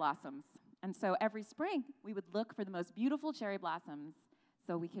cherry blossoms. And so every spring, we would look for the most beautiful cherry blossoms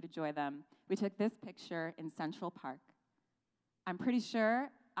so we could enjoy them. We took this picture in Central Park. I'm pretty sure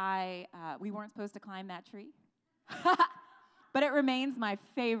we weren't supposed to climb that tree. But it remains my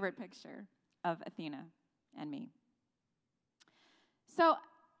favorite picture of Athena and me. So,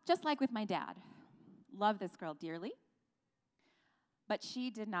 just like with my dad, loved this girl dearly, but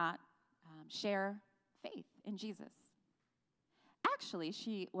she did not share faith in Jesus. Actually,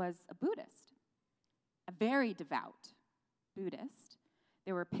 she was a Buddhist, a very devout Buddhist.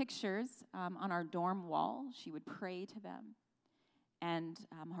 There were pictures on our dorm wall. She would pray to them, and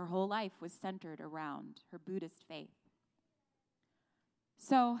her whole life was centered around her Buddhist faith.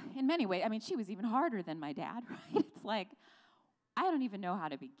 So, in many ways, she was even harder than my dad, right? It's like, I don't even know how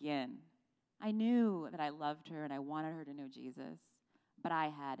to begin. I knew that I loved her and I wanted her to know Jesus, but I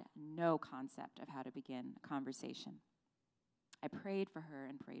had no concept of how to begin a conversation. I prayed for her,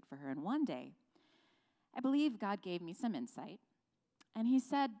 and one day, I believe God gave me some insight, and he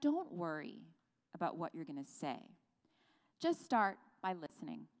said, don't worry about what you're going to say. Just start by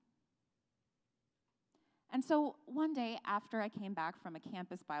listening. And so one day, after I came back from a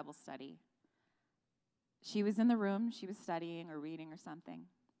campus Bible study, she was in the room, she was studying or reading or something.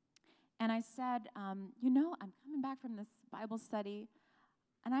 And I said, I'm coming back from this Bible study,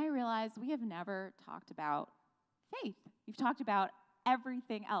 and I realized we have never talked about faith. We've talked about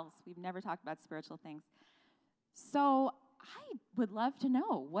everything else. We've never talked about spiritual things. So I would love to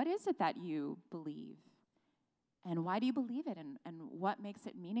know, what is it that you believe? And why do you believe it? And what makes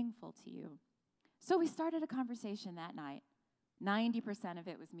it meaningful to you? So we started a conversation that night. 90% of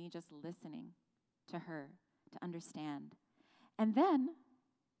it was me just listening to her, to understand. And then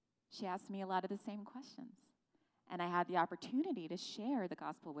she asked me a lot of the same questions. And I had the opportunity to share the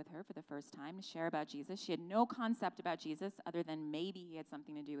gospel with her for the first time, to share about Jesus. She had no concept about Jesus other than maybe he had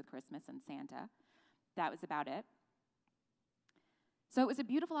something to do with Christmas and Santa. that was about it. So it was a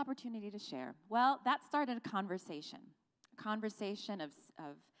beautiful opportunity to share. Well, that started a conversation of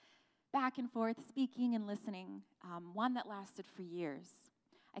back and forth, speaking and listening, one that lasted for years.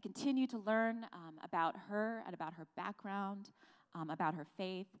 I continued to learn about her and about her background, about her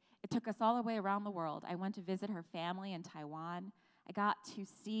faith. It took us all the way around the world. I went to visit her family in Taiwan. I got to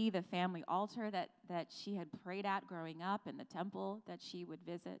see the family altar that she had prayed at growing up and the temple that she would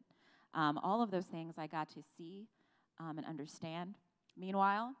visit. All of those things I got to see and understand.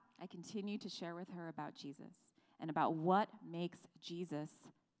 Meanwhile, I continued to share with her about Jesus and about what makes Jesus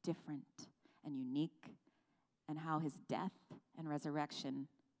different and unique and how his death and resurrection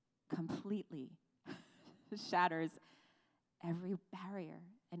completely shatters every barrier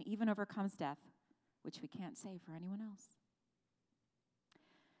and even overcomes death, which we can't say for anyone else.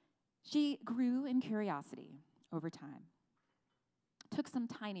 She grew in curiosity over time, took some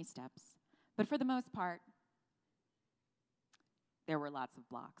tiny steps, but for the most part, there were lots of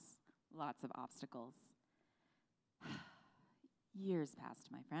blocks, lots of obstacles. Years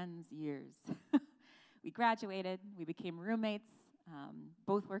passed, my friends, years. We graduated, we became roommates,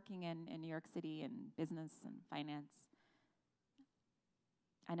 both working in New York City in business and finance.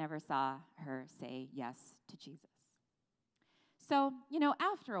 I never saw her say yes to Jesus. So,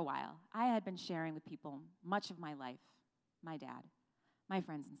 after a while, I had been sharing with people much of my life, my dad, my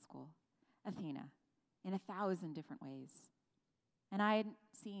friends in school, Athena, in 1,000 different ways. And I hadn't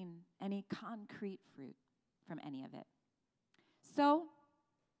seen any concrete fruit from any of it. So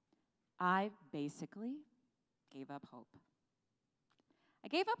I basically gave up hope. I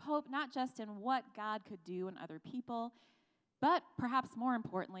gave up hope not just in what God could do in other people, but perhaps more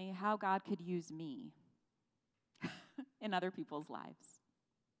importantly, how God could use me in other people's lives.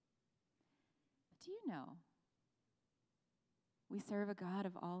 But do you know, we serve a God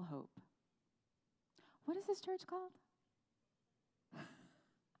of all hope. What is this church called?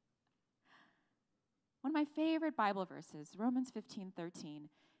 One of my favorite Bible verses, Romans 15:13.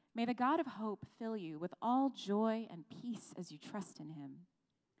 May the God of hope fill you with all joy and peace as you trust in him,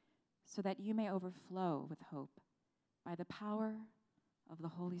 so that you may overflow with hope by the power of the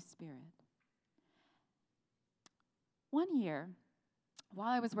Holy Spirit. One year, while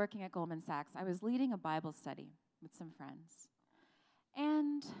I was working at Goldman Sachs, I was leading a Bible study with some friends.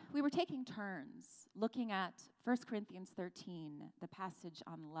 And we were taking turns looking at 1 Corinthians 13, the passage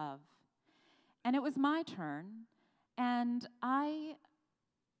on love. And it was my turn, and I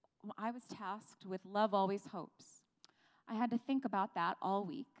was tasked with love always hopes. I had to think about that all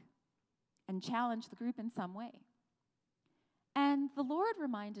week and challenge the group in some way. And the Lord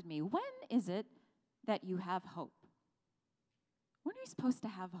reminded me, when is it that you have hope? When are you supposed to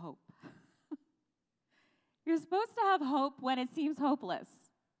have hope? You're supposed to have hope when it seems hopeless.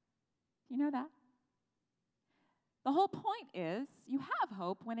 You know that? The whole point is you have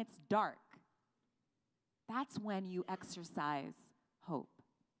hope when it's dark. That's when you exercise hope.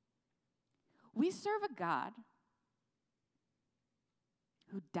 We serve a God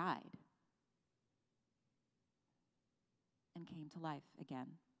who died and came to life again.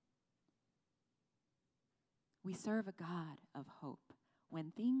 We serve a God of hope.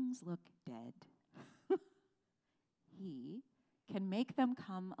 When things look dead, he can make them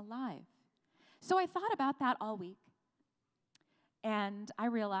come alive. So I thought about that all week, and I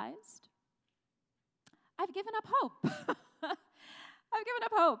realized I've given up hope. I've given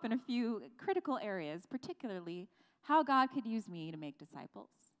up hope in a few critical areas, particularly how God could use me to make disciples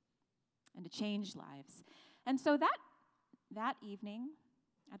and to change lives. And so that evening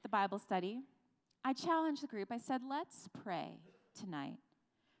at the Bible study, I challenged the group. I said, let's pray tonight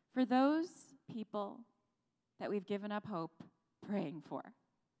for those people that we've given up hope praying for.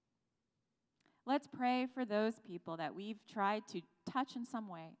 Let's pray for those people that we've tried to touch in some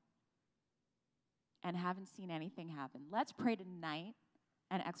way and haven't seen anything happen. Let's pray tonight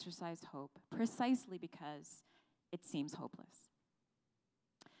and exercise hope, precisely because it seems hopeless.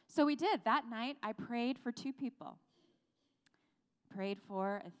 So we did. That night, I prayed for two people. Prayed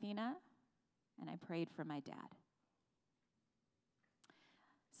for Athena, and I prayed for my dad.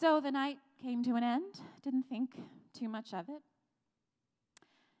 So the night came to an end. Didn't think too much of it.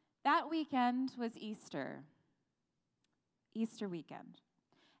 That weekend was Easter weekend.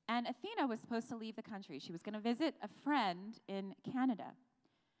 And Athena was supposed to leave the country. She was going to visit a friend in Canada.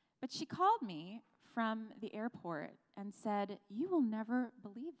 But she called me from the airport and said, you will never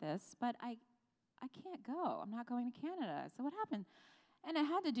believe this, but I can't go. I'm not going to Canada. So what happened? And it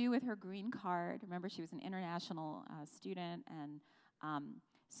had to do with her green card. Remember, she was an international student, and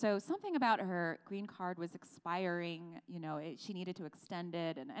So something about her green card was expiring. She needed to extend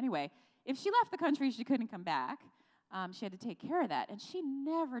it. And anyway, if she left the country, she couldn't come back. She had to take care of that. And she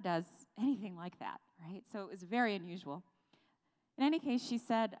never does anything like that, right? So it was very unusual. In any case, she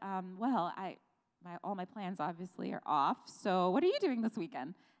said, all my plans obviously are off. So what are you doing this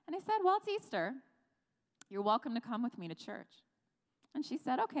weekend? And I said, well, it's Easter. You're welcome to come with me to church. And she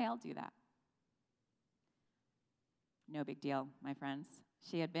said, okay, I'll do that. No big deal, my friends.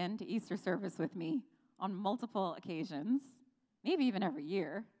 She had been to Easter service with me on multiple occasions, maybe even every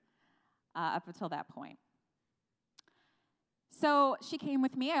year, up until that point. So she came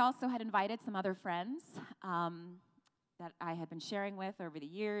with me. I also had invited some other friends that I had been sharing with over the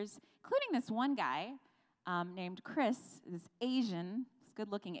years, including this one guy named Chris, this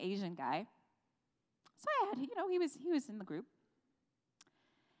good-looking Asian guy. So I had, he was in the group.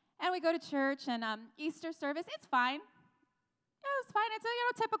 And we go to church, and Easter service, it's fine. It was fine. It's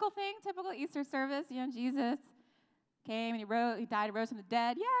a typical thing, typical Easter service. Jesus came and he died, and rose from the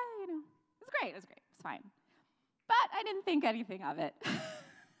dead. Yeah, it was great. It was fine. But I didn't think anything of it.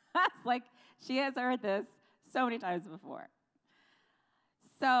 It's like she has heard this so many times before.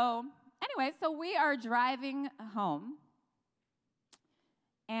 So anyway, we are driving home,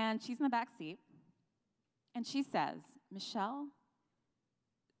 and she's in the back seat, and she says, Michelle,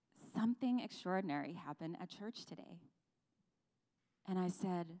 something extraordinary happened at church today. And I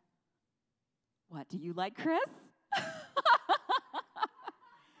said, what, do you like Chris? Yeah,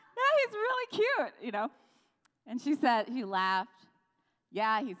 he's really cute, And she laughed.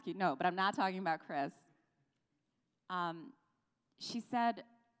 Yeah, he's cute. No, but I'm not talking about Chris. She said,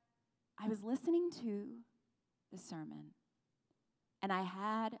 I was listening to the sermon, and I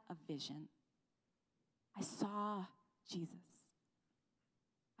had a vision. I saw Jesus.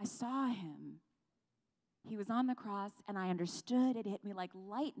 I saw him. He was on the cross, and I understood. It hit me like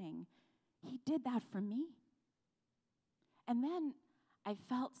lightning. He did that for me. And then I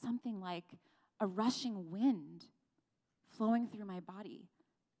felt something like a rushing wind flowing through my body,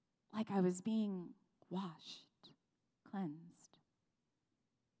 like I was being washed, cleansed.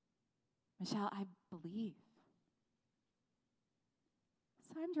 Michelle, I believe.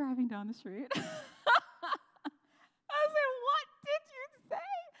 So I'm driving down the street. I said, what did you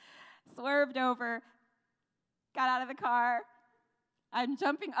say? Swerved over, got out of the car. I'm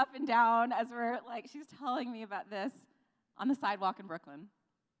jumping up and down as she's telling me about this on the sidewalk in Brooklyn.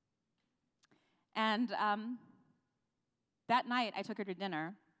 And that night, I took her to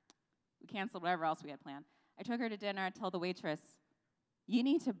dinner. We canceled whatever else we had planned. I took her to dinner. I told the waitress, you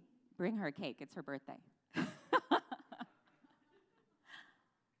need to bring her a cake. It's her birthday.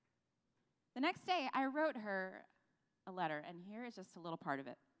 The next day, I wrote her a letter, and here is just a little part of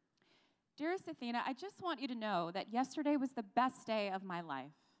it. Dearest Athena, I just want you to know that yesterday was the best day of my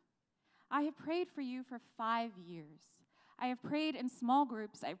life. I have prayed for you for 5 years. I have prayed in small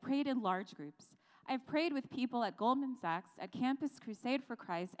groups. I have prayed in large groups. I have prayed with people at Goldman Sachs, at Campus Crusade for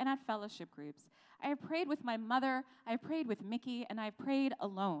Christ, and at fellowship groups. I have prayed with my mother. I have prayed with Mickey, and I have prayed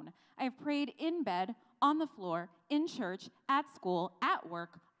alone. I have prayed in bed, on the floor, in church, at school, at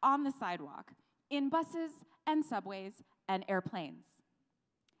work, on the sidewalk, in buses and subways and airplanes.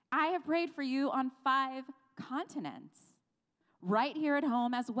 I have prayed for you on 5 continents, right here at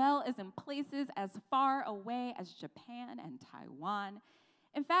home, as well as in places as far away as Japan and Taiwan.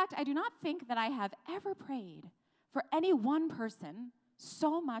 In fact, I do not think that I have ever prayed for any one person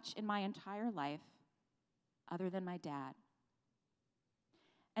so much in my entire life other than my dad.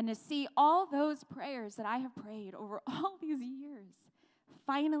 And to see all those prayers that I have prayed over all these years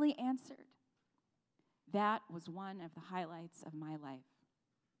finally answered, that was one of the highlights of my life.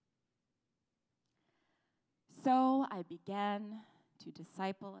 So I began to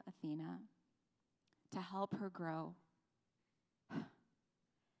disciple Athena, to help her grow.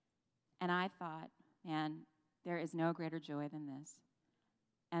 And I thought, man, there is no greater joy than this.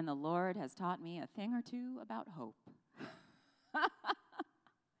 And the Lord has taught me a thing or two about hope.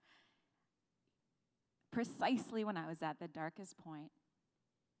 Precisely when I was at the darkest point,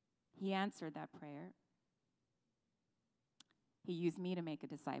 He answered that prayer. He used me to make a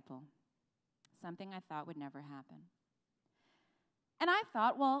disciple, something I thought would never happen. And I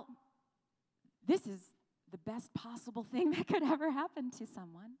thought, well, this is the best possible thing that could ever happen to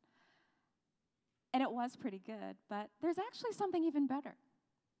someone. And it was pretty good, but there's actually something even better.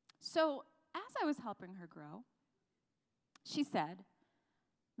 So as I was helping her grow, she said,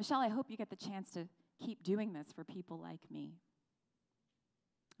 Michelle, I hope you get the chance to keep doing this for people like me.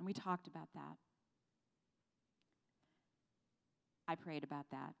 And we talked about that. I prayed about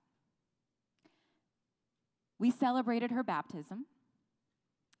that. We celebrated her baptism.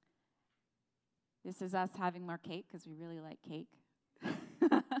 This is us having more cake because we really like cake.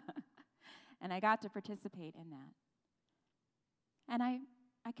 And I got to participate in that. And I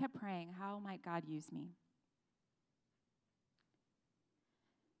kept praying, how might God use me?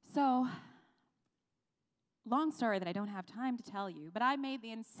 So, long story that I don't have time to tell you, but I made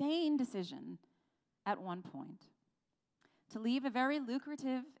the insane decision at one point to leave a very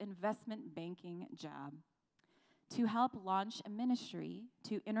lucrative investment banking job to help launch a ministry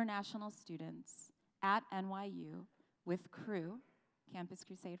to international students at NYU with Cru, Campus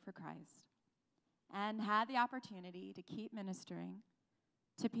Crusade for Christ, and had the opportunity to keep ministering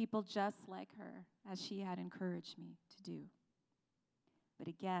to people just like her, as she had encouraged me to do. But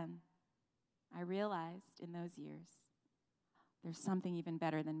again, I realized in those years, there's something even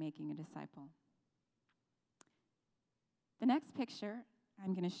better than making a disciple. The next picture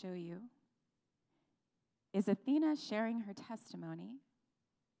I'm going to show you is Athena sharing her testimony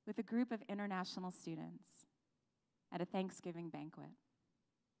with a group of international students at a Thanksgiving banquet.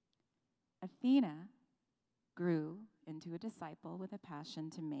 Athena grew into a disciple with a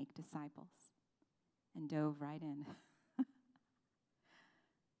passion to make disciples and dove right in.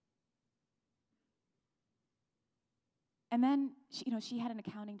 And then, she had an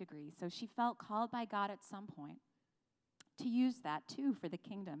accounting degree, so she felt called by God at some point to use that, too, for the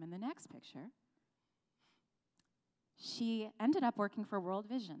kingdom. In the next picture, she ended up working for World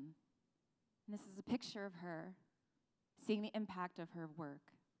Vision. And this is a picture of her seeing the impact of her work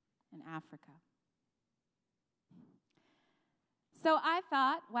in Africa. So I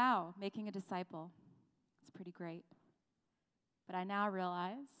thought, wow, making a disciple, it's pretty great. But I now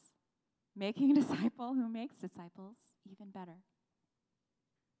realize making a disciple who makes disciples, even better.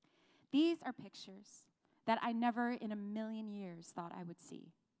 These are pictures that I never in a million years thought I would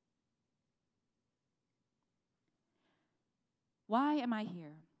see. Why am I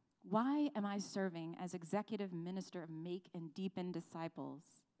here? Why am I serving as executive minister of Make and Deepen Disciples?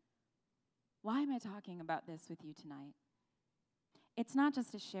 Why am I talking about this with you tonight? It's not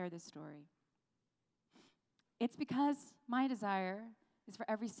just to share this story. It's because my desire is for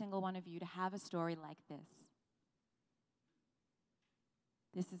every single one of you to have a story like this.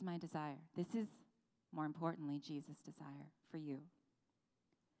 This is my desire. This is, more importantly, Jesus' desire for you.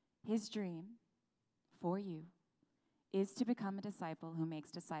 His dream for you is to become a disciple who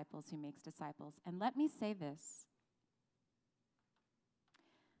makes disciples who makes disciples. And let me say this.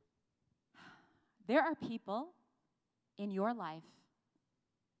 There are people in your life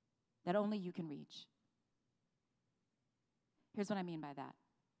that only you can reach. Here's what I mean by that.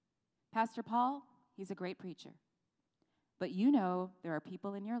 Pastor Paul, he's a great preacher. But you know there are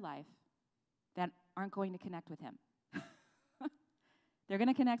people in your life that aren't going to connect with him. They're going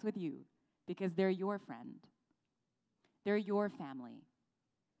to connect with you because they're your friend. They're your family.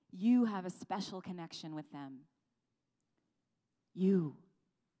 You have a special connection with them. You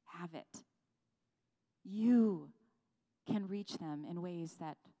have it. You can reach them in ways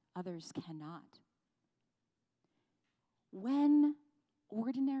that others cannot. When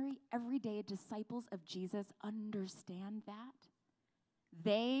ordinary, everyday disciples of Jesus understand that,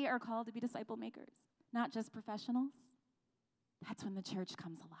 they are called to be disciple makers, not just professionals. That's when the church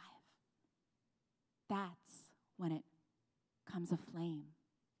comes alive. That's when it comes aflame.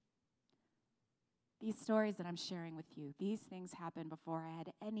 These stories that I'm sharing with you, these things happened before I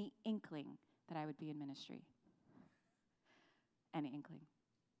had any inkling that I would be in ministry. Any inkling.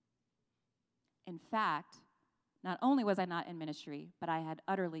 In fact, not only was I not in ministry, but I had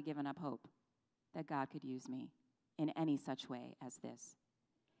utterly given up hope that God could use me in any such way as this.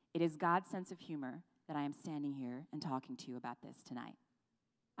 It is God's sense of humor that I am standing here and talking to you about this tonight.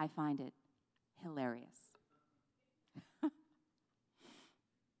 I find it hilarious.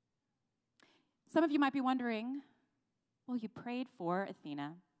 Some of you might be wondering, well, you prayed for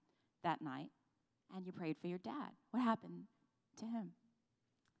Athena that night, and you prayed for your dad. What happened to him?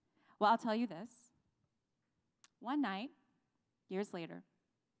 Well, I'll tell you this. One night, years later,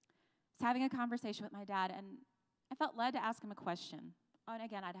 I was having a conversation with my dad, and I felt led to ask him a question. Oh, and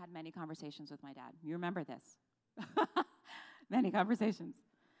again, I'd had many conversations with my dad. You remember this. Many conversations.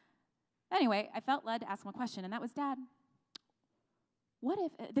 Anyway, I felt led to ask him a question, and that was, Dad, what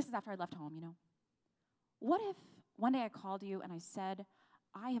if, this is after I left home, what if one day I called you and I said,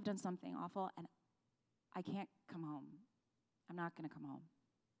 I have done something awful and I can't come home. I'm not going to come home.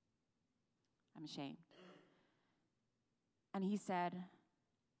 I'm ashamed. And he said,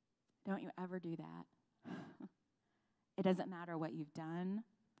 don't you ever do that. It doesn't matter what you've done.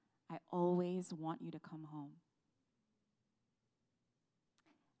 I always want you to come home.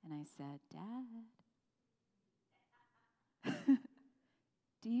 And I said, Dad,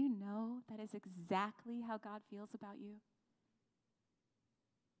 do you know that is exactly how God feels about you?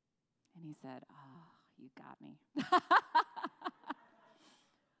 And he said, oh, you got me.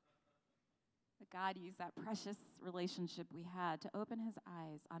 But God used that precious relationship we had to open his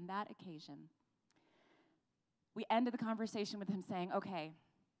eyes on that occasion. We ended the conversation with him saying, okay,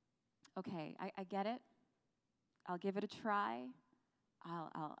 I get it. I'll give it a try.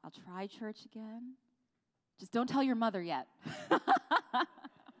 I'll try church again. Just don't tell your mother yet.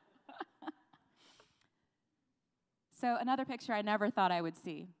 So another picture I never thought I would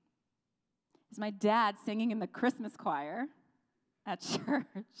see is my dad singing in the Christmas choir at church.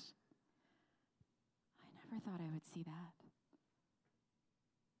 I never thought I would see that.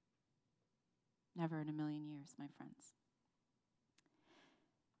 Never in a million years, my friends.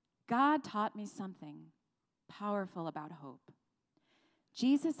 God taught me something powerful about hope.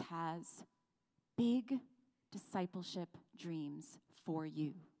 Jesus has big discipleship dreams for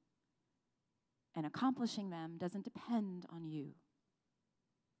you. And accomplishing them doesn't depend on you.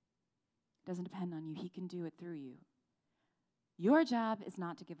 It doesn't depend on you. He can do it through you. Your job is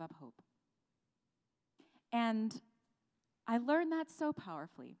not to give up hope. And I learned that so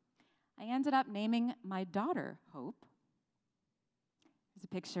powerfully. I ended up naming my daughter Hope. There's a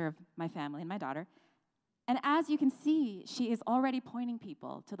picture of my family and my daughter. And as you can see, she is already pointing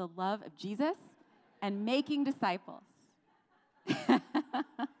people to the love of Jesus and making disciples.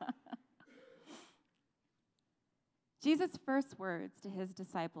 Jesus' first words to his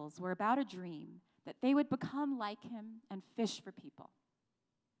disciples were about a dream that they would become like him and fish for people.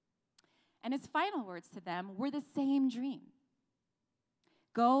 And his final words to them were the same dream.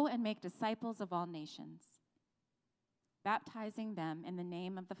 Go and make disciples of all nations, baptizing them in the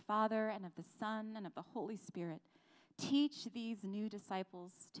name of the Father and of the Son and of the Holy Spirit. Teach these new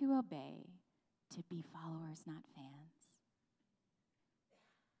disciples to obey, to be followers, not fans.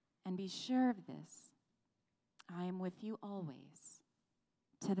 And be sure of this, I am with you always,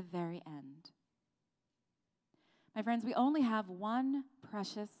 to the very end. My friends, we only have one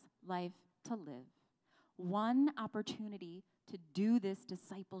precious life to live, one opportunity to do this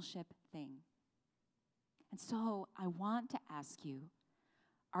discipleship thing. And so I want to ask you,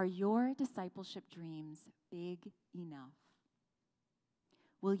 are your discipleship dreams big enough?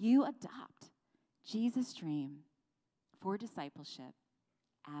 Will you adopt Jesus' dream for discipleship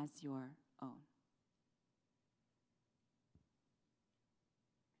as your own?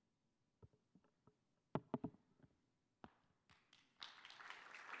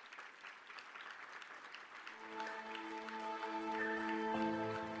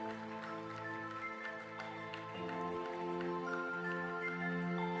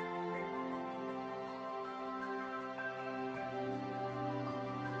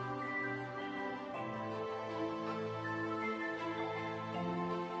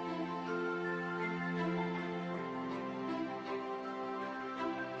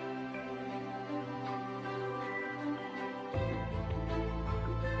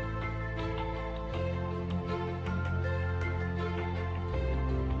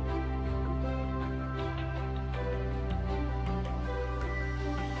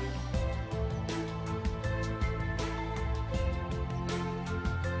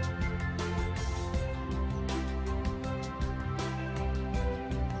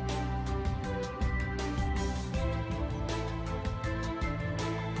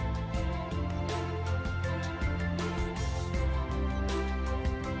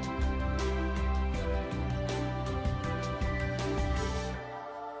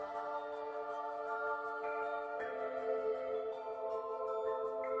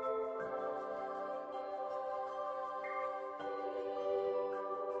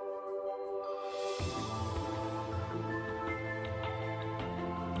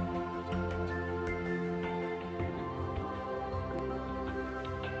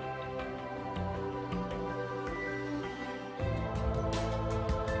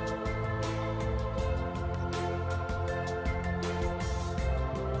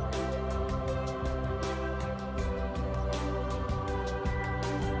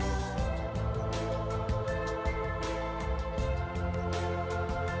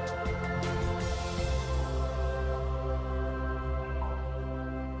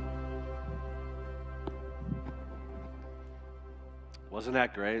 Wasn't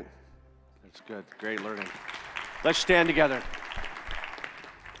that great? That's good. Great learning. Let's stand together.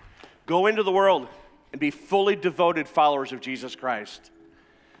 Go into the world and be fully devoted followers of Jesus Christ.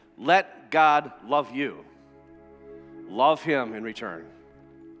 Let God love you. Love him in return.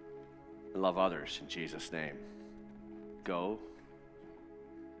 And love others in Jesus' name. Go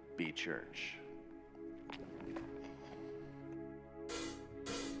be church.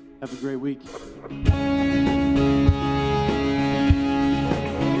 Have a great week.